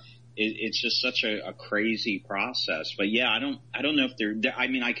it's just such a crazy process. But yeah, I don't know if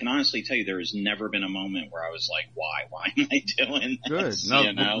I can honestly tell you there has never been a moment where I was like, why am I doing this?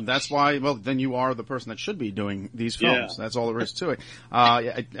 Good. No, that's why, then you are the person that should be doing these films. Yeah. That's all there is to it.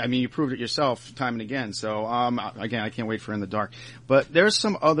 You proved it yourself time and again. So, again, I can't wait for In the Dark. But there's a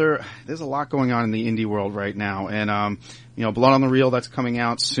lot going on in the indie world right now. And, Blood on the Reel, that's coming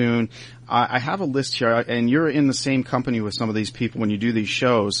out soon. I have a list here, and you're in the same company with some of these people when you do these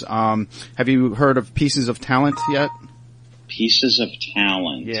shows. Have you heard of Pieces of Talent yet? Pieces of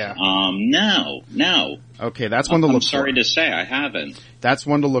Talent? Yeah. No. Okay, that's one to look for. I'm sorry to say, I haven't. That's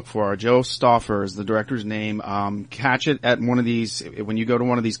one to look for. Joe Stauffer is the director's name. Catch it at one of these, when you go to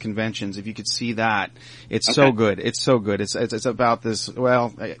one of these conventions, if you could see that. It's okay. So good. It's so good. It's about this,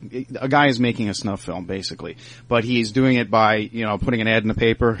 a guy is making a snuff film, basically. But he's doing it by, putting an ad in the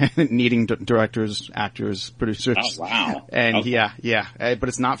paper and needing directors, actors, producers. Oh, wow. And okay. yeah. But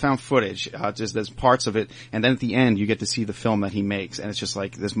it's not found footage. Just there's parts of it. And then at the end, you get to see the film that he makes. And it's just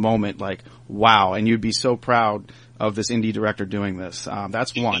like this moment, like, wow. And you'd be so proud of this indie director doing this.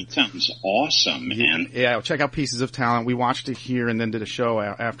 That's one. That sounds awesome, man. Yeah, check out Pieces of Talent. We watched it here and then did a show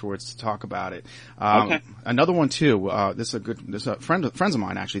afterwards to talk about it. Okay. Another one too. This is a friends of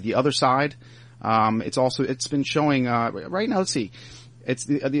mine actually. The Other Side. It's been showing right now. Let's see. It's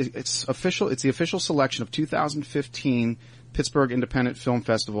the official selection of 2015 Pittsburgh Independent Film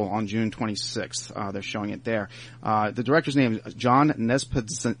Festival on June 26th. They're showing it there. The director's name is John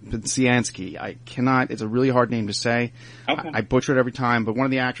Nespodziansky. It's a really hard name to say. Okay. I butcher it every time, but one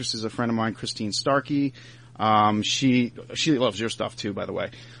of the actresses is a friend of mine, Christine Starkey. She loves your stuff too, by the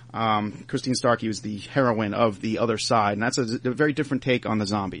way. Christine Starkey was the heroine of The Other Side, and that's a very different take on the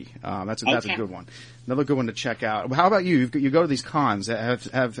zombie. That's a good one. Another good one to check out. How about you? You go to these cons.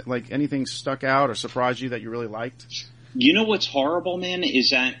 Have like anything stuck out or surprised you that you really liked? You know what's horrible, man, is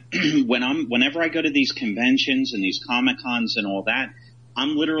that whenever I go to these conventions and these Comic-Cons and all that,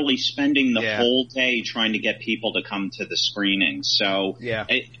 I'm literally spending the whole day trying to get people to come to the screening. So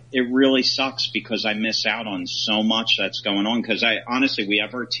it really sucks because I miss out on so much that's going on. Cause we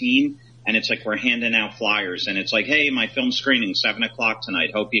have our team and it's like we're handing out flyers and it's like, hey, my film screening 7:00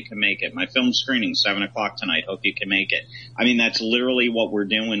 tonight. Hope you can make it. My film screening 7:00 tonight. Hope you can make it. I mean, that's literally what we're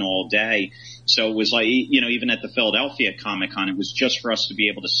doing all day. So it was like, even at the Philadelphia Comic-Con, it was just for us to be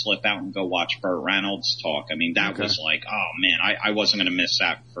able to slip out and go watch Burt Reynolds talk. I mean, that was like, oh man, I wasn't going to miss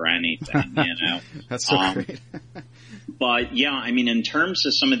that for anything, That's so great. But yeah, I mean, in terms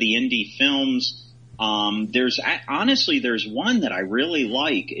of some of the indie films, there's one that I really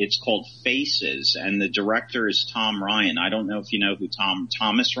like. It's called Faces, and the director is Tom Ryan. I don't know if you know who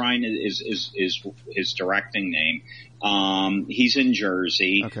Thomas Ryan is his directing name. He's in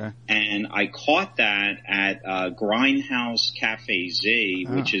Jersey. Okay. And I caught that at, Grindhouse Cafe Z,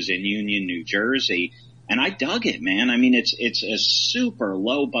 which is in Union, New Jersey. And I dug it, man. I mean, it's a super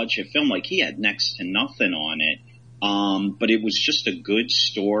low budget film. Like he had next to nothing on it. But it was just a good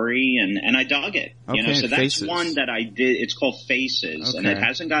story and I dug it, so that's Faces. One that I did. It's called Faces and it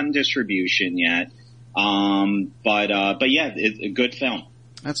hasn't gotten distribution yet. But yeah, a good film.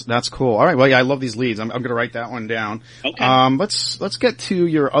 That's cool. All right. Well, yeah, I love these leads. I'm going to write that one down. Okay. Let's get to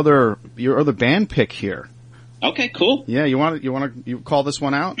your other band pick here. Okay, cool. Yeah. You call this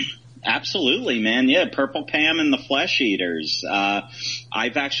one out? Absolutely, man. Yeah, Purple Pam and the Flesh Eaters.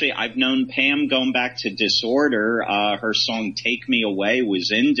 I've known Pam going back to Disorder. Her song Take Me Away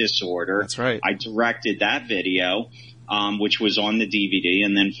was in Disorder. That's right. I directed that video, which was on the DVD.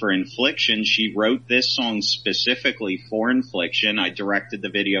 And then for Infliction, she wrote this song specifically for Infliction. I directed the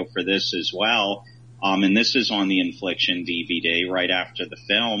video for this as well. And this is on the Infliction DVD right after the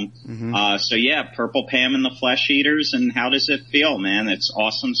film. So yeah, Purple Pam and the Flesh Eaters, and how does it feel, man? It's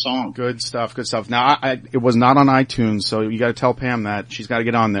awesome song. Good stuff, good stuff. Now, it was not on iTunes, so you gotta tell Pam that. She's gotta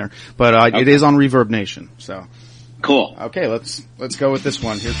get on there. But, it is on Reverb Nation, so. Cool. Okay, let's go with this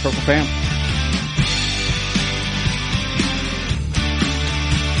one. Here's Purple Pam.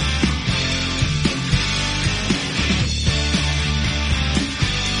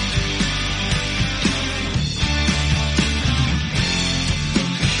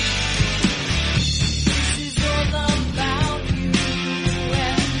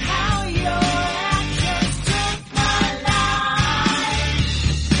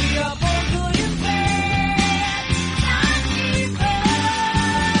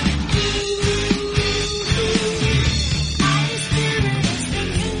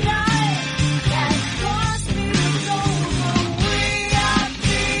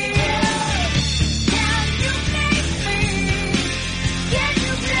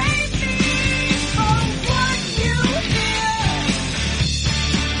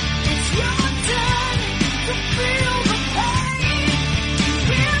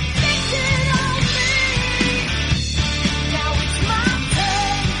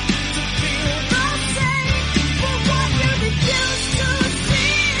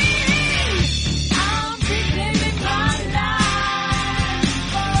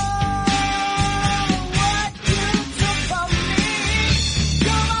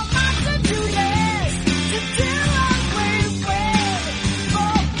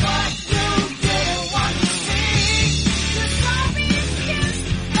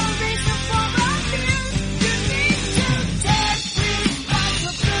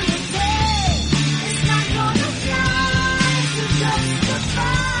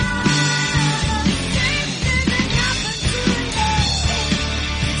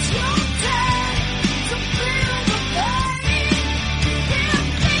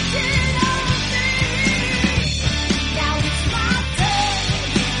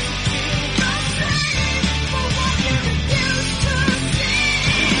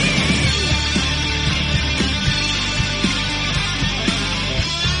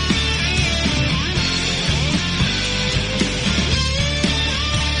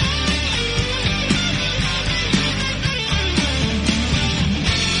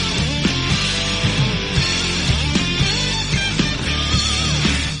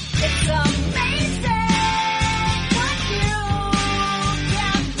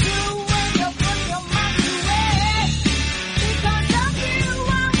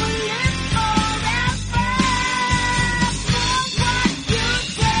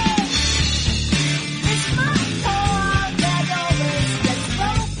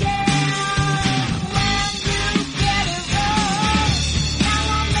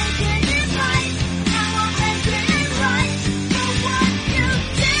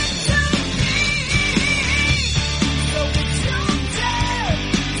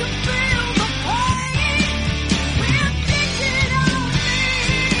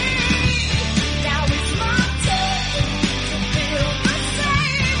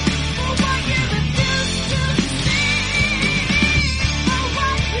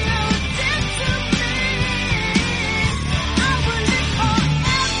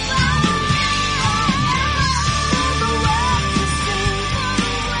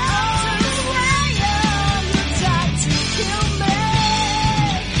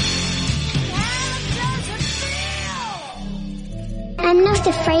 I'm not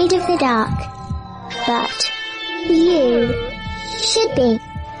afraid of the dark, but you should be.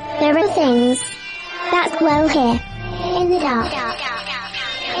 There are things that dwell here in the dark.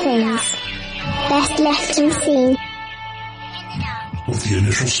 Things best left unseen. With the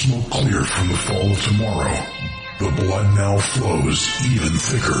initial smoke cleared from the fall of tomorrow, the blood now flows even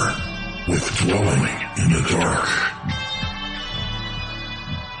thicker with dwelling in the dark.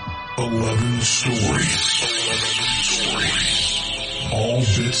 11 stories. All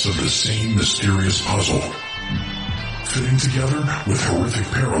bits of the same mysterious puzzle, fitting together with horrific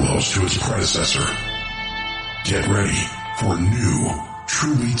parallels to its predecessor. Get ready for new,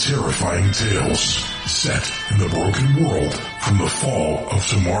 truly terrifying tales set in the broken world from the fall of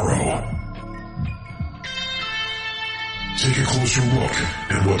tomorrow. Take a closer look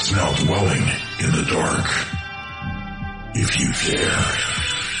at what's now dwelling in the dark. If you dare.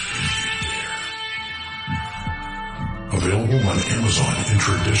 Available on Amazon in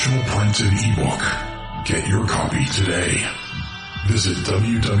traditional print and ebook. Get your copy today. Visit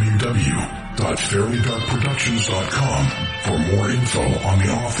www.fairlydarkproductions.com for more info on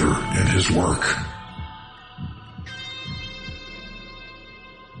the author and his work.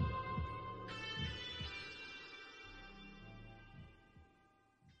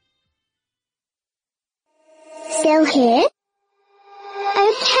 Still here?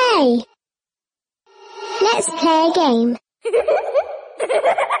 Okay. Let's play a game.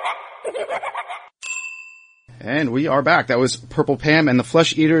 And we are back. That was Purple Pam and the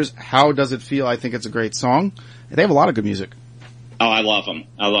Flesh Eaters. How Does It Feel? I think it's a great song. They have a lot of good music. Oh, I love them.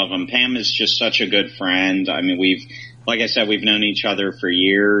 I love them. Pam is just such a good friend. I mean, like I said, we've known each other for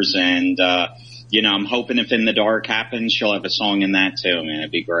years, and, I'm hoping if In the Dark happens, she'll have a song in that too, man.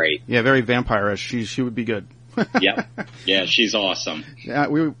 It'd be great. Yeah, very vampire-ish. She would be good. Yep. Yeah, she's awesome.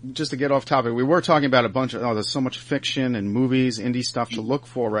 Just to get off topic, we were talking about there's so much fiction and movies, indie stuff to look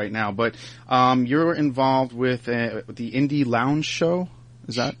for right now, but, you're involved with the Indie Lounge show.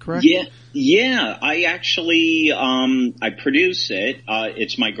 Is that correct? Yeah. I actually, I produce it.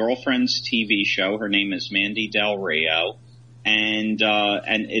 It's my girlfriend's TV show. Her name is Mandy Del Rio. And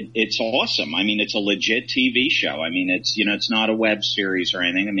it's awesome. I mean, it's a legit TV show. I mean, it's not a web series or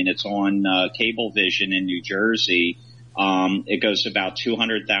anything. I mean, it's on, Cablevision in New Jersey. It goes to about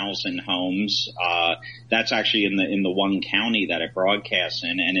 200,000 homes. That's actually in the one county that it broadcasts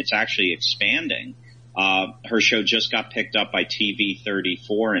in, and it's actually expanding. Her show just got picked up by TV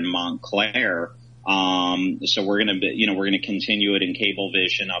 34 in Montclair. So we're gonna continue it in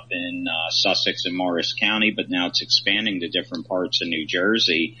Cablevision up in, Sussex and Morris County, but now it's expanding to different parts of New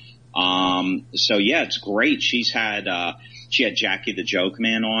Jersey. So yeah, it's great. She had Jackie the Joke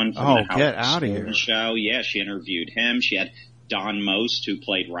Man on from the Howard Stern show. Yeah, she interviewed him. She had Don Most, who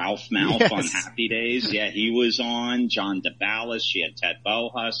played Ralph Malph on Happy Days. Yeah, he was on. John DeBallas. She had Ted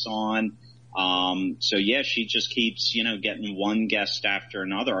Bohus on. So yeah, she just keeps, getting one guest after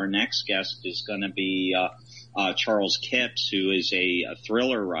another. Our next guest is going to be, Charles Kipps, who is a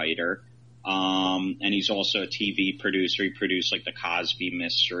thriller writer. And he's also a TV producer. He produced like the Cosby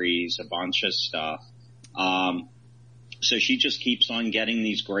Mysteries, a bunch of stuff. So she just keeps on getting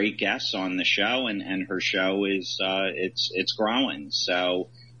these great guests on the show, and her show is, it's growing. So,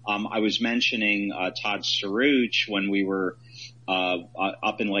 I was mentioning, Todd Saruch when we were,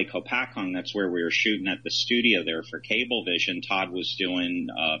 up in Lake Hopatcong. That's where we were shooting at the studio there for Cablevision. Todd was doing,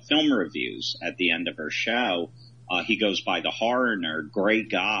 film reviews at the end of her show. He goes by the Horror Nerd,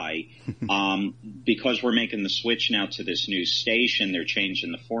 great guy. Because we're making the switch now to this new station, they're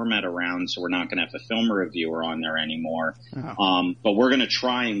changing the format around, so we're not going to have a film reviewer on there anymore. Oh. But we're going to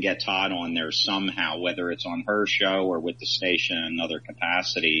try and get Todd on there somehow, whether it's on her show or with the station in another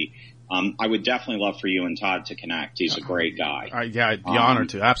capacity. I would definitely love for you and Todd to connect. He's a great guy. Yeah, I'd be honored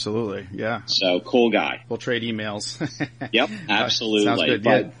to. Absolutely. Yeah. So cool guy. We'll trade emails. Yep, absolutely. Sounds good.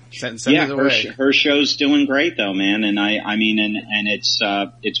 But, send it away. Her show's doing great though, man. And I mean,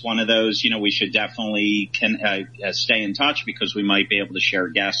 it's one of those, we should definitely stay in touch because we might be able to share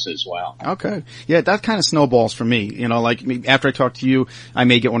guests as well. Okay. Yeah, that kind of snowballs for me. Like after I talk to you, I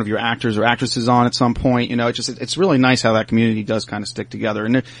may get one of your actors or actresses on at some point. It's really nice how that community does kind of stick together.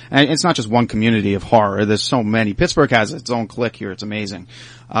 And it's not just one community of horror. There's so many. Pittsburgh has its own clique here. It's amazing.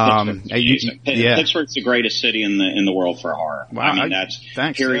 Pittsburgh's the greatest city in the world for horror. Wow, I mean, that's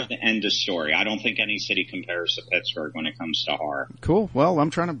thanks, period, the end of story. I don't think any city compares to Pittsburgh when it comes to horror. Cool. Well, I'm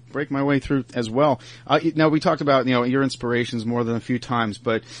trying to break my way through as well. Now we talked about, your inspirations more than a few times,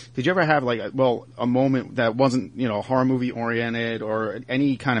 but did you ever have a moment that wasn't, horror movie oriented or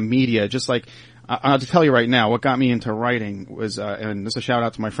any kind of media, just like, I'll just tell you right now, what got me into writing was, and this is a shout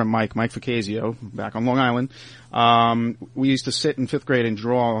out to my friend Mike Facazio, back on Long Island. We used to sit in 5th grade and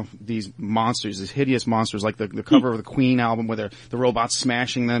draw these monsters, these hideous monsters, like the cover of the Queen album where the robots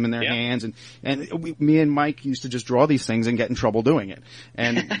smashing them in their hands. Me and Mike used to just draw these things and get in trouble doing it.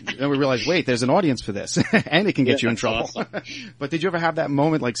 And then we realized, wait, there's an audience for this. And it can get you in trouble. Awesome. But did you ever have that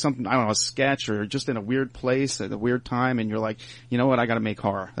moment, like something, I don't know, a sketch or just in a weird place at a weird time and you're like, you know what, I gotta make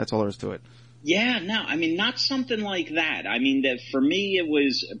horror. That's all there is to it. Yeah, no, I mean, not something like that. I mean, for me, it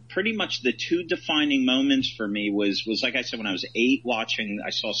was pretty much the two defining moments for me was like I said, when I was 8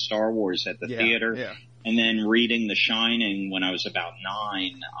 I saw Star Wars at the theater. Yeah. And then reading The Shining when I was about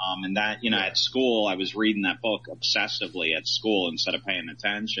 9. And that, at school, I was reading that book obsessively at school instead of paying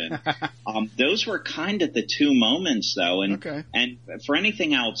attention. Those were kind of the two moments though. And for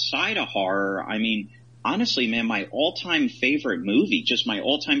anything outside of horror, I mean, honestly, man, my all-time favorite movie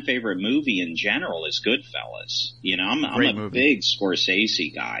in general is Goodfellas. I'm a big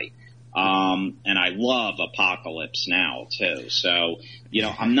Scorsese guy. And I love Apocalypse Now too. So,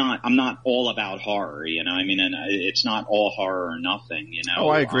 I'm not all about horror, I mean, and it's not all horror or nothing, Oh,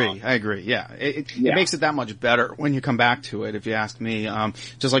 I agree. Yeah. It makes it that much better when you come back to it, if you ask me.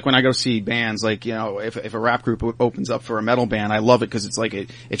 Just like when I go see bands, like, if a rap group opens up for a metal band, I love it because it's like it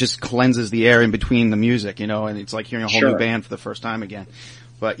just cleanses the air in between the music, and it's like hearing a whole new band for the first time again.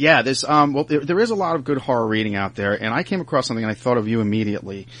 But yeah, there's there is a lot of good horror reading out there, and I came across something and I thought of you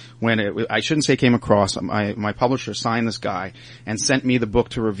immediately when I shouldn't say came across. My publisher signed this guy and sent me the book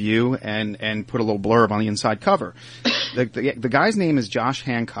to review and put a little blurb on the inside cover. The guy's name is Josh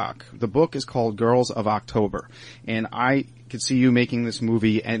Hancock. The book is called Girls of October, and I could see you making this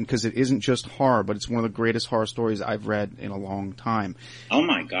movie, and because it isn't just horror, but it's one of the greatest horror stories I've read in a long time. Oh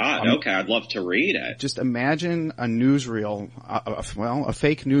my God! Okay, I'd love to read it. Just imagine a newsreel, a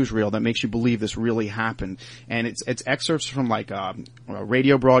fake newsreel that makes you believe this really happened, and it's excerpts from like a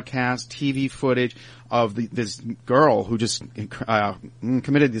radio broadcast, TV footage of this girl who just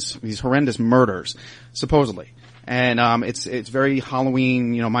committed these horrendous murders, supposedly. And it's very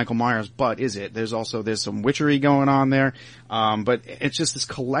Halloween, Michael Myers, but is it? There's some witchery going on there. But it's just this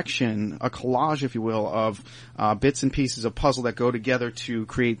collection, a collage, if you will, of bits and pieces of puzzle that go together to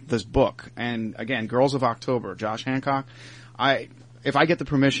create this book. And again, Girls of October, Josh Hancock. If I get the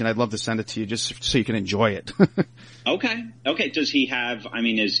permission, I'd love to send it to you just so you can enjoy it. Okay. Does he have,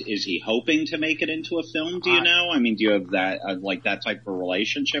 is he hoping to make it into a film? Do you know? Do you have that, that type of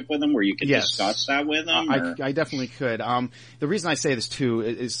relationship with him where you can discuss that with him? I definitely could. The reason I say this too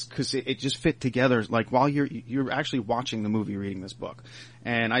is because it just fit together, like while you're actually watching the movie, reading this book.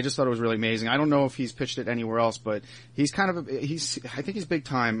 And I just thought it was really amazing. I don't know if he's pitched it anywhere else, but he's I think he's big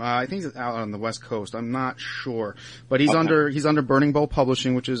time. I think he's out on the West Coast. I'm not sure, but he's under Burning Bowl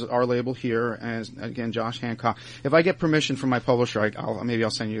Publishing, which is our label here. And again, Josh Hancock. If I get permission from my publisher, maybe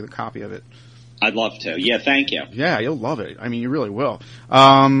I'll send you the copy of it. I'd love to. Yeah, thank you. Yeah, you'll love it. You really will.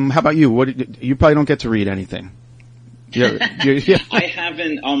 How about you? You probably don't get to read anything. Yeah. I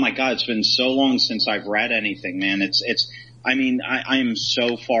haven't. Oh my God, it's been so long since I've read anything, man. I am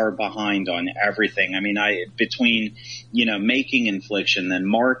so far behind on everything. Between, making Infliction, then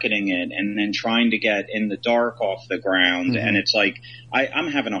marketing it, and then trying to get In the Dark off the ground. Mm-hmm. And it's like, I'm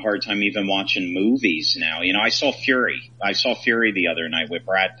having a hard time even watching movies now. I saw Fury. The other night with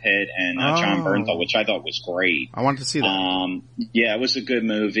Brad Pitt and John Bernthal, which I thought was great. I wanted to see that. Yeah, it was a good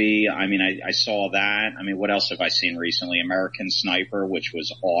movie. I saw that. What else have I seen recently? American Sniper, which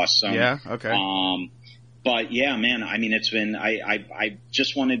was awesome. Yeah, okay. But yeah, man, it's been, I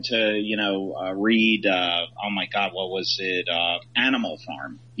just wanted to, read, oh my God, what was it? Animal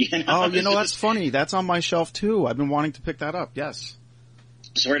Farm. That's funny. That's on my shelf too. I've been wanting to pick that up. Yes.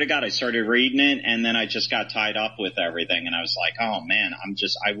 Swear to God, I started reading it and then I just got tied up with everything and I was like, oh man,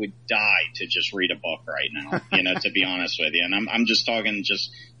 I would die to just read a book right now, to be honest with you. And I'm just talking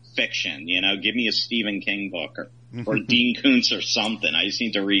just fiction, give me a Stephen King book or Dean Koontz or something. I just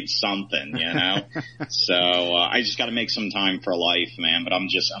need to read something, So, I just gotta make some time for life, man, but I'm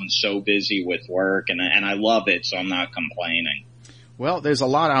so busy with work and I love it, so I'm not complaining. Well, there's a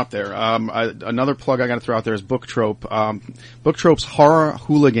lot out there. Another plug I gotta throw out there is Book Trope. Book Trope's Horror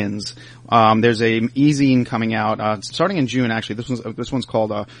Hooligans. There's a e-zine coming out, starting in June actually. This one's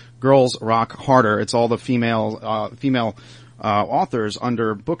called, Girls Rock Harder. It's all the female authors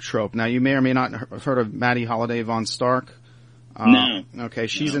under Book Trope. Now, you may or may not have heard of Maddie Holliday Von Stark. No. Okay,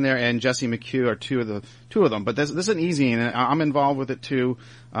 she's in there, and Jessie McHugh are two of them. But this is an easy, and I'm involved with it too.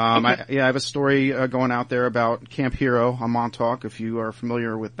 Okay. I have a story going out there about Camp Hero on Montauk, if you are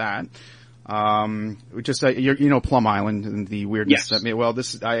familiar with that. Just Plum Island and the weirdness.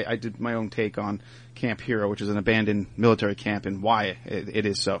 Yes. I did my own take on Camp Hero, which is an abandoned military camp, and why it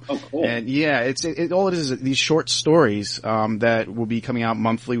is so. Oh, cool. And yeah, all it is these short stories that will be coming out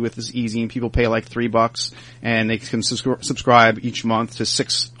monthly with this e-zine. People pay like $3 and they can subscribe each month to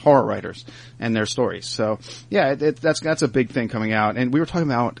 6 horror writers and their stories. So yeah, that's a big thing coming out. And we were talking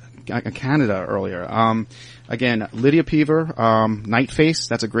about Canada earlier. Again, Lydia Peaver, Nightface.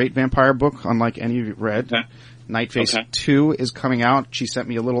 That's a great vampire book, unlike any you've read. Okay. Nightface 2 is coming out. She sent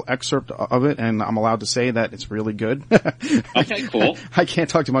me a little excerpt of it, and I'm allowed to say that it's really good. Okay, cool. I can't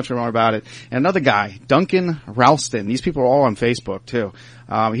talk too much more about it. And another guy, Duncan Ralston. These people are all on Facebook, too.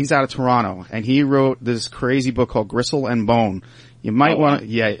 He's out of Toronto, and he wrote this crazy book called Gristle and Bone. You might want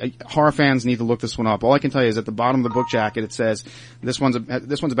to, horror fans need to look this one up. All I can tell you is at the bottom of the book jacket it says, this one's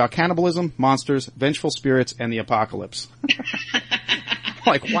about cannibalism, monsters, vengeful spirits, and the apocalypse.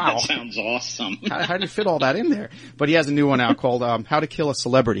 Like, wow. That sounds awesome. How do you fit all that in there? But he has a new one out called, How to Kill a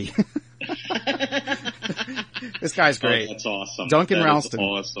Celebrity. This guy's great. Oh, that's awesome. Duncan Ralston.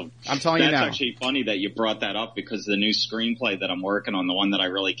 Awesome. I'm telling you now. That's actually funny that you brought that up because the new screenplay that I'm working on, the one that I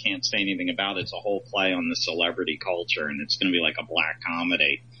really can't say anything about, it's a whole play on the celebrity culture and it's going to be like a black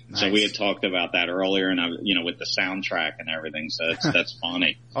comedy. So we had talked about that earlier, and with the soundtrack and everything. So that's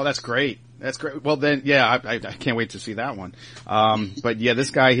funny. Oh, that's great. That's great. Well, then, yeah, I can't wait to see that one. But yeah,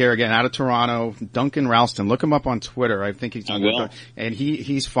 this guy here again, out of Toronto, Duncan Ralston. Look him up on Twitter. I think he's on will. And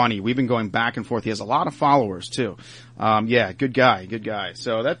he's funny. We've been going back and forth. He has a lot of followers too. Yeah, good guy.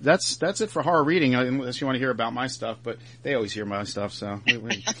 So that's it for horror reading, unless you want to hear about my stuff, but they always hear my stuff, so.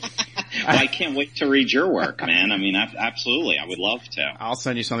 Well, I can't wait to read your work, man. I mean, absolutely. I would love to. I'll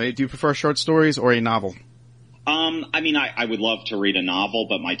send you something. Do you prefer short stories or a novel? I mean, I would love to read a novel,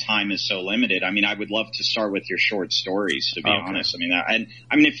 but my time is so limited. I mean, I would love to start with your short stories, to be honest. I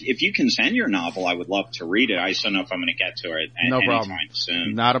mean, if you can send your novel, I would love to read it. I just don't know if I'm going to get to it anytime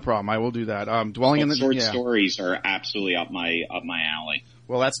soon. Not a problem. I will do that. Short stories are absolutely up my alley.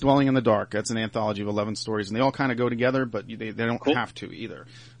 Well, that's Dwelling in the Dark. That's an anthology of 11 stories, and they all kind of go together, but they don't have to either.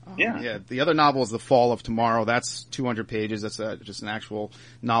 Yeah. The other novel is The Fall of Tomorrow. That's 200 pages. That's just an actual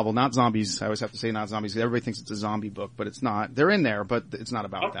novel, not zombies. I always have to say not zombies. Everybody thinks it's a zombie book, but it's not. They're in there, but it's not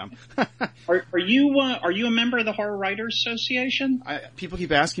about them. Are you a member of the Horror Writers Association? People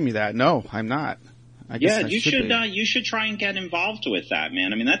keep asking me that. No, I'm not. You should try and get involved with that,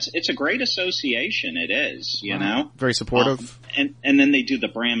 man. I mean, it's a great association. It is, you know. Very supportive. And then they do the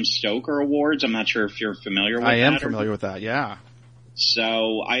Bram Stoker Awards. I'm not sure if you're familiar with that. I am familiar with that, yeah.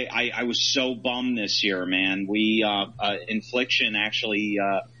 So I was so bummed this year, man. We, Infliction actually,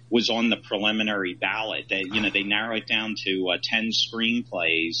 was on the preliminary ballot. They narrow it down to 10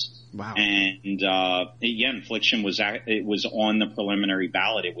 screenplays. Wow. And Infliction was on the preliminary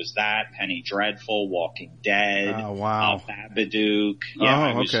ballot. It was that, Penny Dreadful, Walking Dead, oh, wow. Babadook.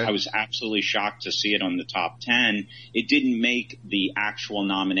 Yeah, okay. I was absolutely shocked to see it on the top 10. It didn't make the actual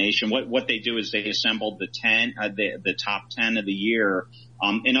nomination. What they do is they assembled the top 10 of the year.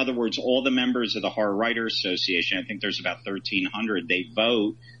 In other words, all the members of the Horror Writers Association, I think there's about 1,300, they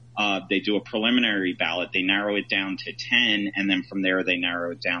vote. They do a preliminary ballot. They narrow it down to 10, and then from there they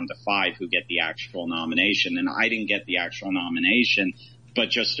narrow it down to 5 who get the actual nomination. And I didn't get the actual nomination,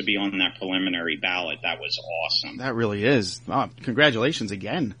 but just to be on that preliminary ballot, that was awesome. That really is. Oh, congratulations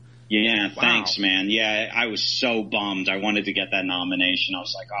again. Yeah, thanks, man. Yeah, I was so bummed. I wanted to get that nomination. I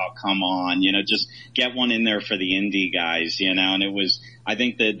was like, oh, come on, just get one in there for the indie guys, and it was, I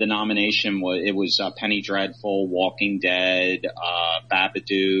think the nomination was Penny Dreadful, Walking Dead,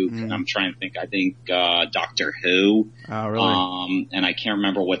 Babadook, I'm trying to think, I think, Doctor Who. Oh, really? And I can't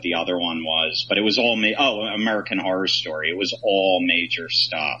remember what the other one was, but it was all American Horror Story. It was all major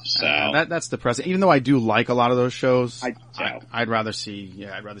stuff, so. That's depressing. Even though I do like a lot of those shows, I'd rather see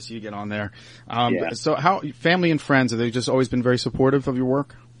you get on there. So how, family and friends, have they just always been very supportive of your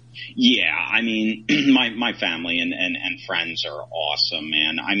work? Yeah, I mean, my family and friends are awesome,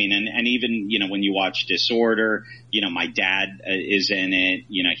 man. I mean, and even, when you watch Disorder, my dad is in it.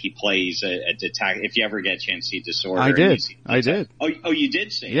 He plays a detective. If you ever get a chance to see Disorder. I did. Oh, you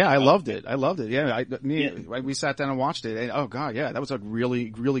did see it? Yeah, I loved it. Yeah, we sat down and watched it. And, oh God, yeah, that was a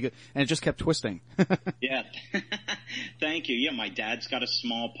really, really good, and it just kept twisting. Yeah. Thank you. Yeah, my dad's got a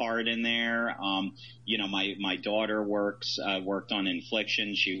small part in there. My daughter worked on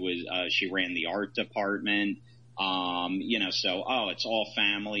Infliction. She ran the art department. It's all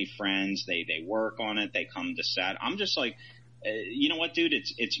family, friends. They work on it. They come to set. I'm just like, you know what, dude?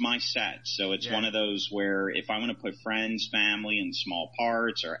 It's my set. So it's one of those where if I want to put friends, family in small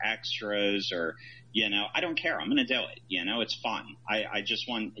parts or extras or, I don't care. I'm going to do it. It's fun. I just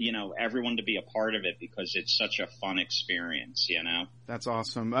want, everyone to be a part of it because it's such a fun experience, That's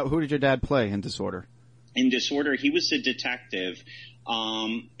awesome. Who did your dad play in Disorder? In Disorder, he was a detective.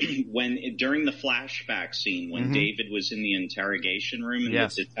 During the flashback scene, when David was in the interrogation room and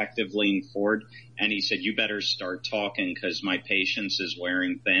the detective leaned forward and he said, "You better start talking because my patience is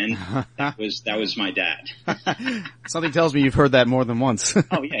wearing thin." That was my dad. Something tells me you've heard that more than once.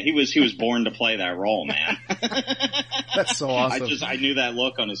 Oh yeah, he was born to play that role, man. That's so awesome. I knew that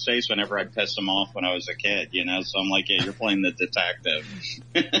look on his face whenever I'd piss him off when I was a kid, So I'm like, yeah, you're playing the detective.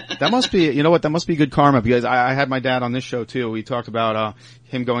 That must be, that must be good karma because I had my dad on this show too. We talked about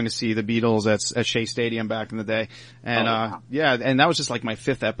him going to see the Beatles at Shea Stadium back in the day, and and that was just like my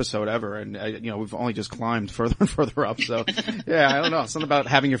 5th episode ever, and we've only just climbed further and further up. So yeah, I don't know, something about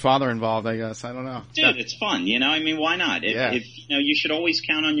having your father involved, I guess. I don't know, dude. It's fun, I mean, why not? If you should always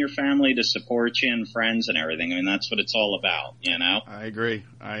count on your family to support you and friends and everything. I mean, that's what it's all about, I agree.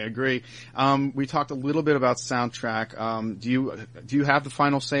 We talked a little bit about soundtrack. Do you have the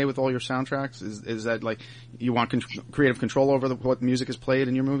final say with all your soundtracks? Is that like you want creative control over what music is played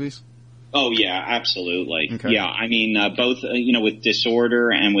in your movies? Oh yeah, absolutely. Okay. Yeah, I mean, both, with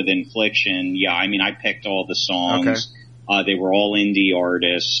Disorder and with Infliction. Yeah, I mean, I picked all the songs. Okay. They were all indie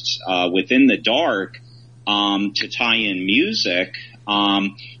artists. Within the Dark, to tie in music,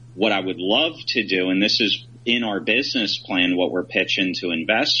 what I would love to do, and this is in our business plan, what we're pitching to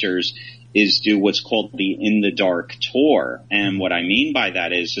investors, is do what's called the In the Dark tour. And what I mean by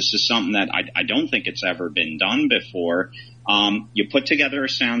that is this is something that I don't think it's ever been done before. You put together a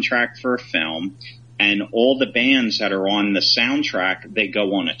soundtrack for a film, and all the bands that are on the soundtrack, they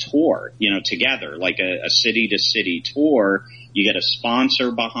go on a tour, together, like a city to city tour. You get a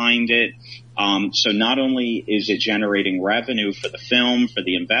sponsor behind it. So not only is it generating revenue for the film, for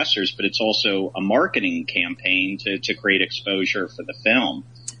the investors, but it's also a marketing campaign to create exposure for the film.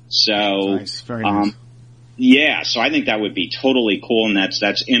 So, nice. Very nice. Yeah, so I think that would be totally cool, and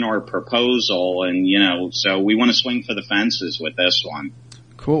that's in our proposal, and so we want to swing for the fences with this one.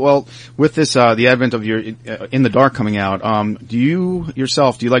 Cool. Well, with this, the advent of your In the Dark coming out, do you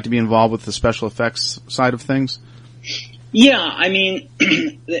like to be involved with the special effects side of things? Yeah, I mean,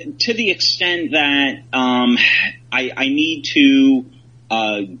 to the extent that I need to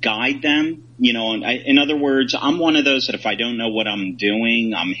guide them. In other words, I'm one of those that if I don't know what I'm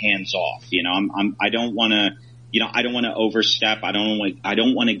doing, I'm hands off. I don't want to overstep. I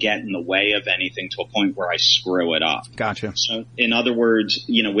don't want to get in the way of anything to a point where I screw it up. Gotcha. So, in other words,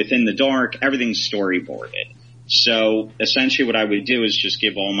 within the Dark, everything's storyboarded. So essentially what I would do is just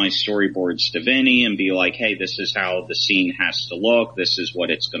give all my storyboards to Vinny and be like, hey, this is how the scene has to look. This is what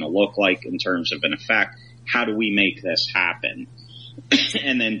it's going to look like in terms of an effect. How do we make this happen?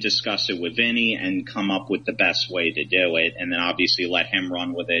 And then discuss it with Vinny and come up with the best way to do it. And then obviously let him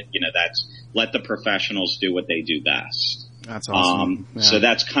run with it. Let the professionals do what they do best. That's awesome. Yeah. So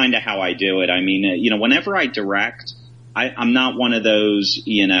that's kind of how I do it. I mean, whenever I direct, I'm not one of those,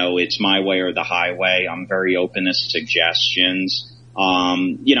 it's my way or the highway. I'm very open to suggestions.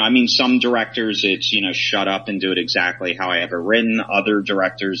 Some directors, it's, shut up and do it exactly how I have it written. Other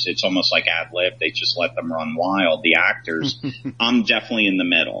directors, it's almost like ad lib. They just let them run wild. The actors, I'm definitely in the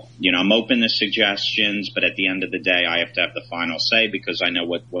middle. I'm open to suggestions, but at the end of the day, I have to have the final say because I know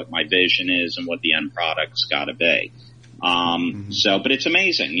what my vision is and what the end product's gotta be. But it's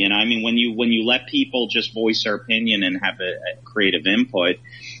amazing, when you let people just voice their opinion and have a creative input,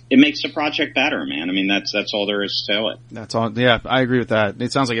 it makes the project better, man. That's all there is to it. That's all. Yeah, I agree with that.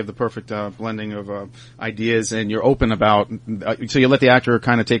 It sounds like you have the perfect, blending of, ideas and you're open about, so you let the actor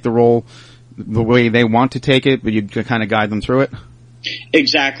kind of take the role the way they want to take it, but you kind of guide them through it.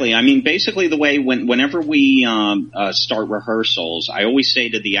 Exactly. Basically the way whenever we, start rehearsals, I always say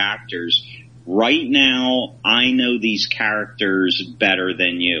to the actors, right now, I know these characters better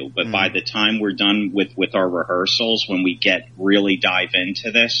than you, but by the time we're done with our rehearsals, when we really dive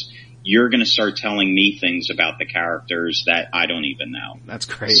into this, you're going to start telling me things about the characters that I don't even know. That's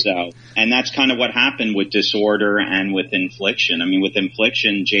great. So, and that's kind of what happened with Disorder and with Infliction. With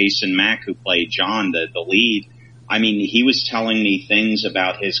Infliction, Jason Mack, who played John, the lead, he was telling me things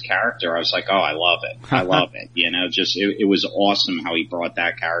about his character. I was like, oh, I love it. I love it. It was awesome how he brought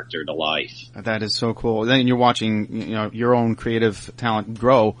that character to life. That is so cool. Then you're watching, your own creative talent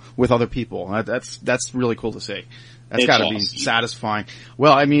grow with other people. That's really cool to see. That's gotta be satisfying.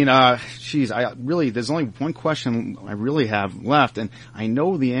 Well, there's only one question I really have left, and I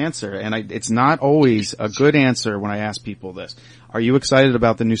know the answer, and it's not always a good answer when I ask people this. Are you excited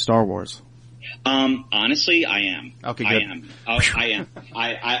about the new Star Wars? Honestly, I am. Okay, good. I am.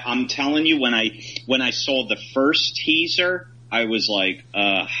 I am. I'm telling you, when I saw the first teaser, I was like,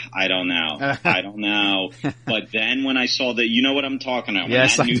 I don't know. But then when I saw you know what I'm talking about? When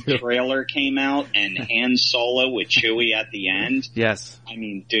yes, that new trailer came out and Han Solo with Chewie at the end. Yes.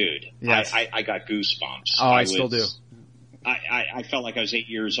 Dude, yes. I got goosebumps. Oh, I still do. I felt like I was 8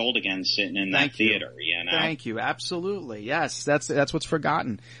 years old again sitting in that theater, Thank you. Absolutely. Yes. That's what's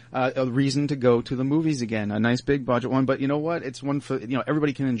forgotten. A reason to go to the movies again. A nice big budget one. But you know what? It's one for,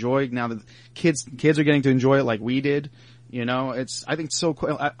 everybody can enjoy now that kids are getting to enjoy it like we did. I think it's so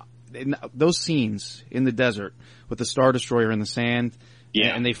cool. Those scenes in the desert with the Star Destroyer in the sand.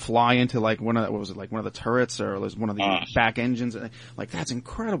 Yeah. And they fly into one of the turrets or one of the back engines. That's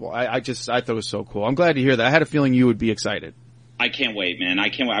incredible. I thought it was so cool. I'm glad to hear that. I had a feeling you would be excited. I can't wait, man. I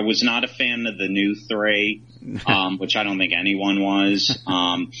can't wait. I was not a fan of the new 3, which I don't think anyone was.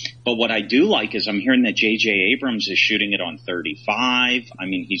 But what I do like is I'm hearing that J.J. Abrams is shooting it on 35.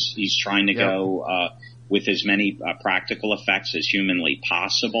 He's trying to go, with as many practical effects as humanly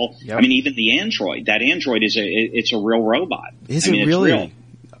possible. Yep. Even the android. That android it's a real robot. Is it really? Real.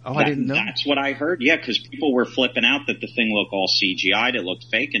 Oh, I didn't know. That's what I heard. Yeah, because people were flipping out that the thing looked all CGI'd. It looked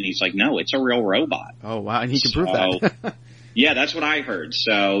fake, and he's like, "No, it's a real robot." Oh wow, and he can prove that. Yeah, that's what I heard.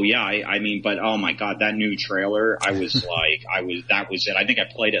 So yeah, I mean, but oh my God, that new trailer, I was like, that was it. I think I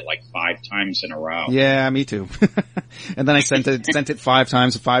played it like 5 times in a row. Yeah, me too. And then I sent it 5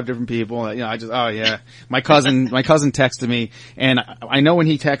 times to 5 different people. You know, oh yeah. My cousin texted me, and I know when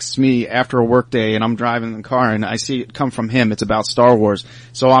he texts me after a work day and I'm driving in the car and I see it come from him, it's about Star Wars.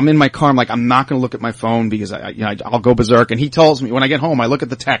 So I'm in my car, I'm like, I'm not gonna look at my phone because I'll go berserk. And he tells me, when I get home, I look at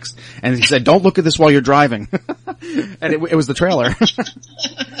the text and he said, don't look at this while you're driving. And it was the trailer.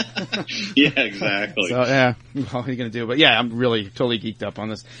 Yeah, exactly. So yeah, what are you gonna do? But yeah, I'm really totally geeked up on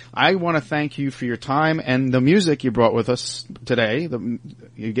this. I want to thank you for your time and the music you brought with us today,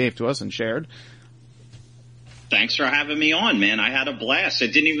 you gave to us and shared. Thanks for having me on, man. I had a blast.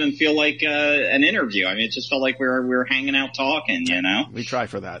 It didn't even feel like an interview. I mean, it just felt like we were hanging out talking, you know? We try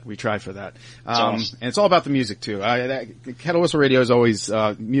for that. Awesome. And it's all about the music too. Kettle Whistle Radio is always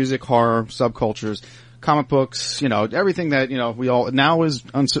music, horror, subcultures, comic books, everything that, we all, now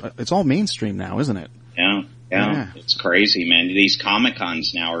it's all mainstream now, isn't it? Yeah. It's crazy, man. These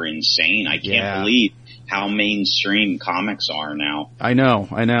Comic-Cons now are insane. I can't believe how mainstream comics are now. I know.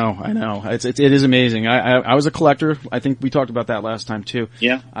 It is amazing. I was a collector. I think we talked about that last time too.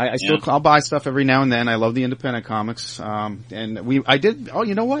 Yeah. I'll buy stuff every now and then. I love the independent comics. You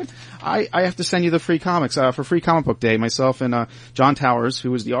know what? I have to send you the free comics, for Free Comic Book Day. Myself and, John Towers,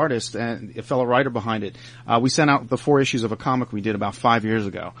 who was the artist and a fellow writer behind it. We sent out the 4 issues of a comic we did about 5 years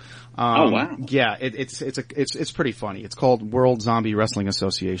ago. Oh wow. Yeah, it's pretty funny. It's called World Zombie Wrestling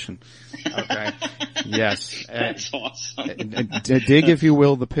Association. Okay. Yes. That's awesome. Dig, if you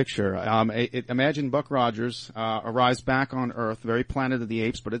will, the picture. Imagine Buck Rogers, arrives back on Earth, very Planet of the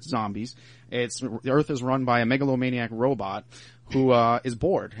Apes, but it's zombies. The Earth is run by a megalomaniac robot who, is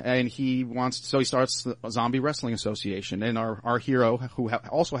bored, and so he starts the Zombie Wrestling Association, and our hero, who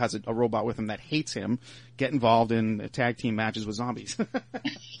also has a robot with him that hates him, get involved in tag team matches with zombies.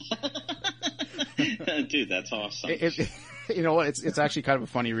 Dude, that's awesome. You know what? It's actually kind of a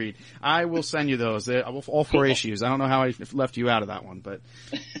funny read. I will send you those. All 4 issues. I don't know how I left you out of that one, but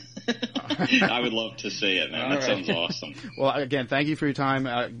I would love to see it, man. That sounds awesome. Well, again, thank you for your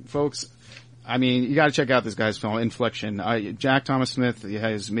time, folks. I mean, you got to check out this guy's film, Infliction. Jack Thomas Smith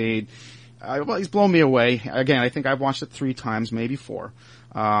has made. He's blown me away. Again, I think I've watched it 3 times, maybe 4.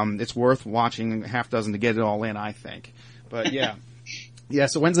 It's worth watching half dozen to get it all in, I think. But yeah. Yeah,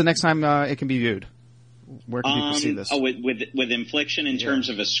 so when's the next time it can be viewed? Where can people see this? With Infliction in terms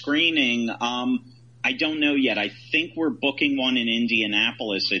of a screening, I don't know yet. I think we're booking one in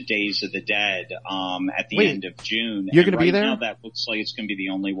Indianapolis at Days of the Dead at the end of June. You're going to be there? Now that looks like it's going to be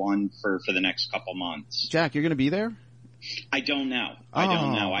the only one for the next couple months. Jack, you're going to be there? I don't know. I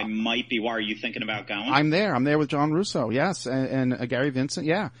don't know. I might be. Why are you thinking about going? I'm there. I'm there with John Russo, yes, and Gary Vincent.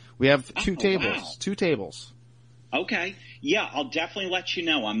 Yeah, we have 2 tables. Wow. 2 tables. Okay. Yeah, I'll definitely let you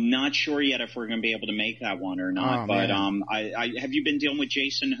know. I'm not sure yet if we're going to be able to make that one or not. But I have you been dealing with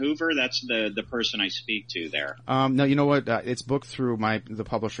Jason Hoover? That's the person I speak to there. No, you know what? It's booked through the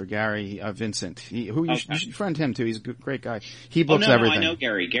publisher Gary Vincent. You should friend him too. He's a great guy. He books everything. I know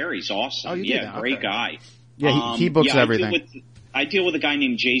Gary. Gary's awesome. Oh, you did? Great guy. Yeah, he books everything. I deal with a guy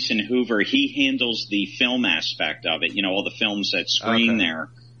named Jason Hoover. He handles the film aspect of it. All the films that screen there.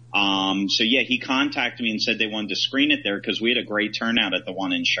 So yeah, he contacted me and said they wanted to screen it there because we had a great turnout at the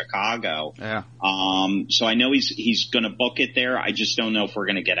one in Chicago. Yeah. So I know he's going to book it there. I just don't know if we're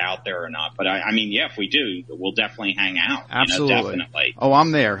going to get out there or not. But I mean, yeah, if we do, we'll definitely hang out. Absolutely. Definitely. Oh,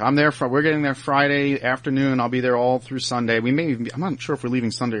 I'm there. We're getting there Friday afternoon. I'll be there all through Sunday. I'm not sure if we're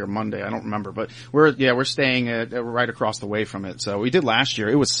leaving Sunday or Monday. I don't remember, but we're staying right across the way from it. So we did last year.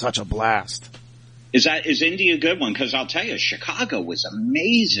 It was such a blast. Is Indy a good one? Because I'll tell you, Chicago was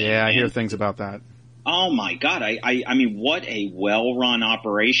amazing. Yeah, I hear things about that. Oh my God. I mean, what a well-run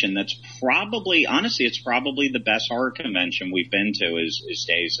operation. That's probably, honestly, it's probably the best horror convention we've been to is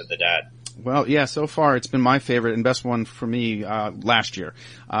Days of the Dead. Well, yeah, so far it's been my favorite and best one for me, last year.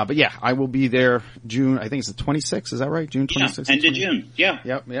 But yeah, I will be there June, I think it's the 26th, is that right? June 26th? Yeah, end of June, yeah.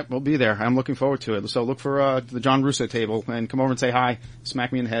 Yep, we'll be there. I'm looking forward to it. So look for, the John Russo table and come over and say hi,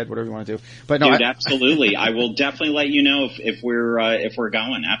 smack me in the head, whatever you want to do. But no, dude, absolutely. I will definitely let you know if we're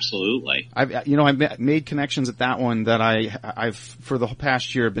going, absolutely. I've made connections at that one that I've, for the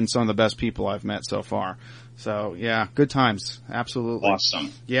past year, been some of the best people I've met so far. So yeah, good times. Absolutely.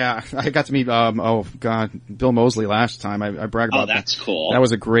 Awesome. Yeah, I got to meet, Bill Moseley last time. I brag about that. Oh, that's cool. That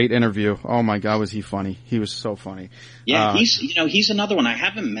was a great interview. Oh my God, was he funny. He was so funny. Yeah, he's another one. I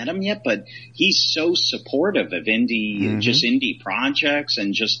haven't met him yet, but he's so supportive of just indie projects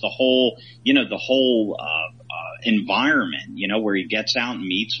and just the whole environment, where he gets out and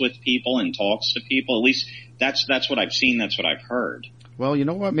meets with people and talks to people. At least That's what I've seen. That's what I've heard. Well, you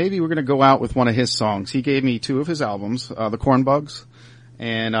know what? Maybe we're going to go out with one of his songs. He gave me 2 of his albums, the Cornbugs,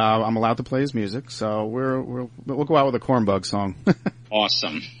 and I'm allowed to play his music. So we'll go out with a Cornbug song.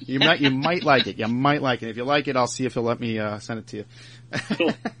 Awesome. You might like it. You might like it. If you like it, I'll see if he'll let me send it to you.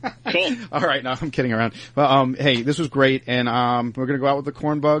 Cool. All right. No, I'm kidding around. Well, hey, this was great, and we're going to go out with the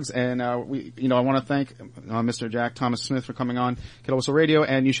Cornbugs, and I want to thank Mr. Jack Thomas Smith for coming on Kettle Whistle Radio,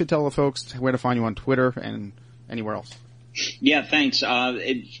 and you should tell the folks where to find you on Twitter and anywhere else. Yeah, thanks.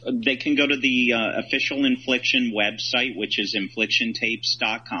 They can go to the official Infliction website, which is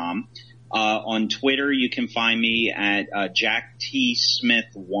inflictiontapes.com. On Twitter, you can find me at Jack T. Smith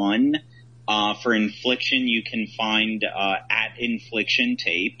 1. For Infliction, you can find at Infliction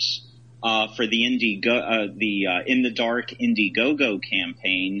Tapes. For the In the Dark Indiegogo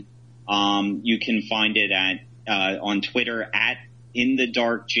campaign, you can find it on Twitter at In the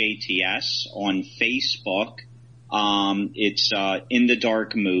Dark JTS. On Facebook, it's In the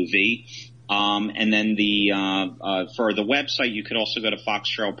Dark Movie. And then for the website, you could also go to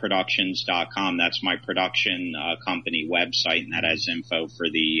foxtrailproductions.com. That's my production company website, and that has info for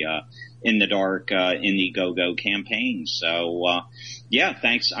the In the Dark Indiegogo campaign. So yeah,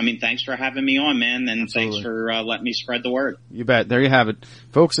 thanks. Thanks for having me on, man, and Absolutely. Thanks for letting me spread the word. You bet. There you have it.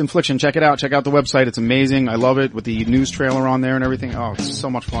 Folks, Infliction, check it out. Check out the website. It's amazing. I love it with the news trailer on there and everything. Oh, it's so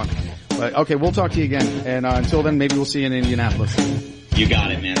much fun. But okay, we'll talk to you again. And until then, maybe we'll see you in Indianapolis. You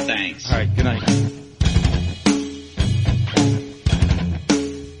got it, man. Thanks. All right. Good night.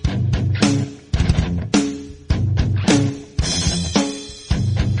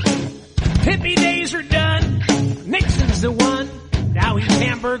 Hippie days are done. Nixon's the one. Now he's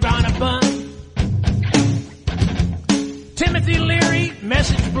Hamburg on a bun. Timothy Leary,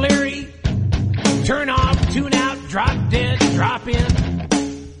 message bleary. Turn off, tune out, drop dead, drop in.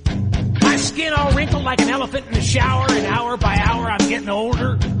 My skin all wrinkled like an elephant in the shower, and hour by hour I'm getting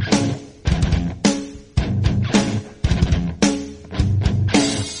older.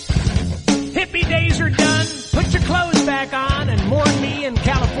 Hippie days are done. Put your clothes back on and mourn me in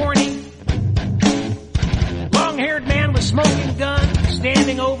California. Long-haired man with smoking gun,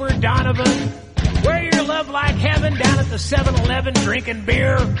 standing over Donovan. Wear your love like heaven down at the 7-Eleven drinking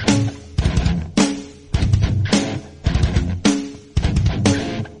beer.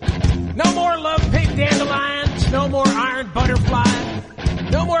 No more love pig dandelions, no more iron butterfly,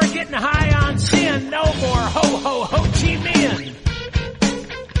 no more getting high on sin, no more ho ho ho Chi Minh.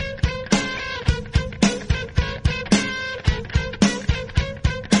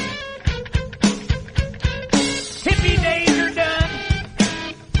 Hippie days are done.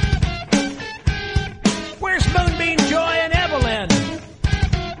 Where's Moonbeam, Joy, and Evelyn?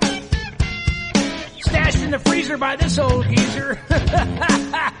 Stashed in the freezer by this old geezer.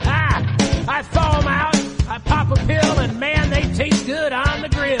 I thaw them out, I pop a pill, and man, they taste good on the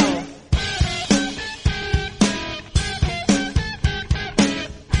grill.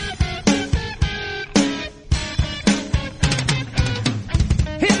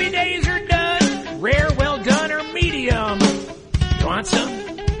 Hippie days are done, rare, well done, or medium. You want some?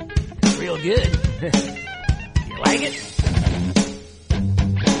 It's real good. You like it?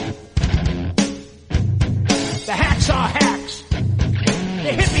 The hacksaw hacks.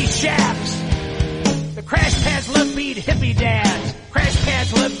 The hippie shafts. The crash pads love beat hippie dads. Crash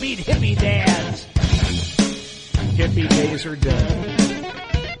pads love beat hippie dads. Hippie days are done.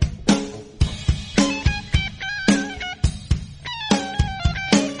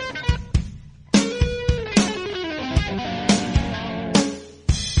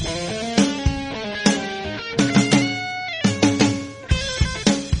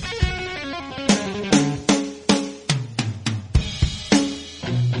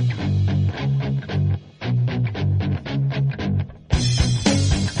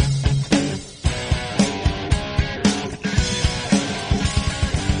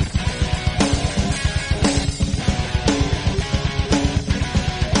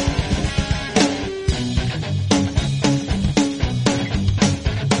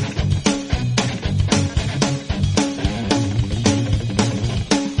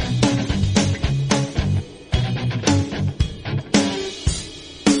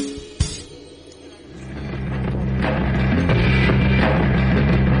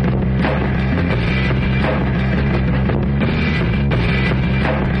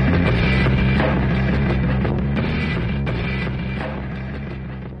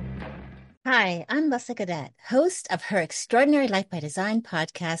 Hi, I'm Lessa Cadet, host of Her Extraordinary Life by Design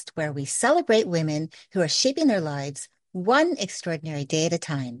podcast, where we celebrate women who are shaping their lives one extraordinary day at a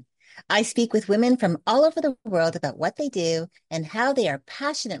time. I speak with women from all over the world about what they do and how they are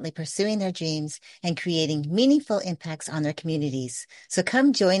passionately pursuing their dreams and creating meaningful impacts on their communities. So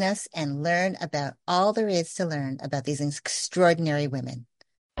come join us and learn about all there is to learn about these extraordinary women.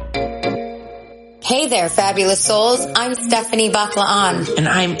 Hey there, fabulous souls. I'm Stephanie Baklaan. And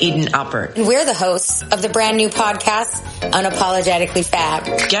I'm Eden Alpert. And we're the hosts of the brand new podcast, Unapologetically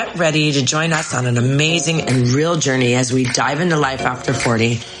Fab. Get ready to join us on an amazing and real journey as we dive into life after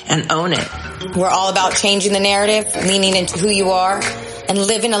 40 and own it. We're all about changing the narrative, leaning into who you are, and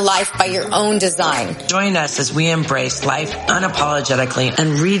living a life by your own design. Join us as we embrace life unapologetically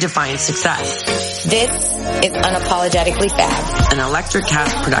and redefine success. This is Unapologetically Fab, an Electric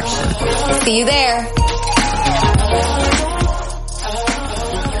Cast production. See you there.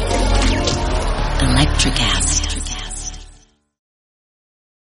 Electricast.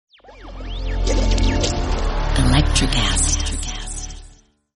 Electricast.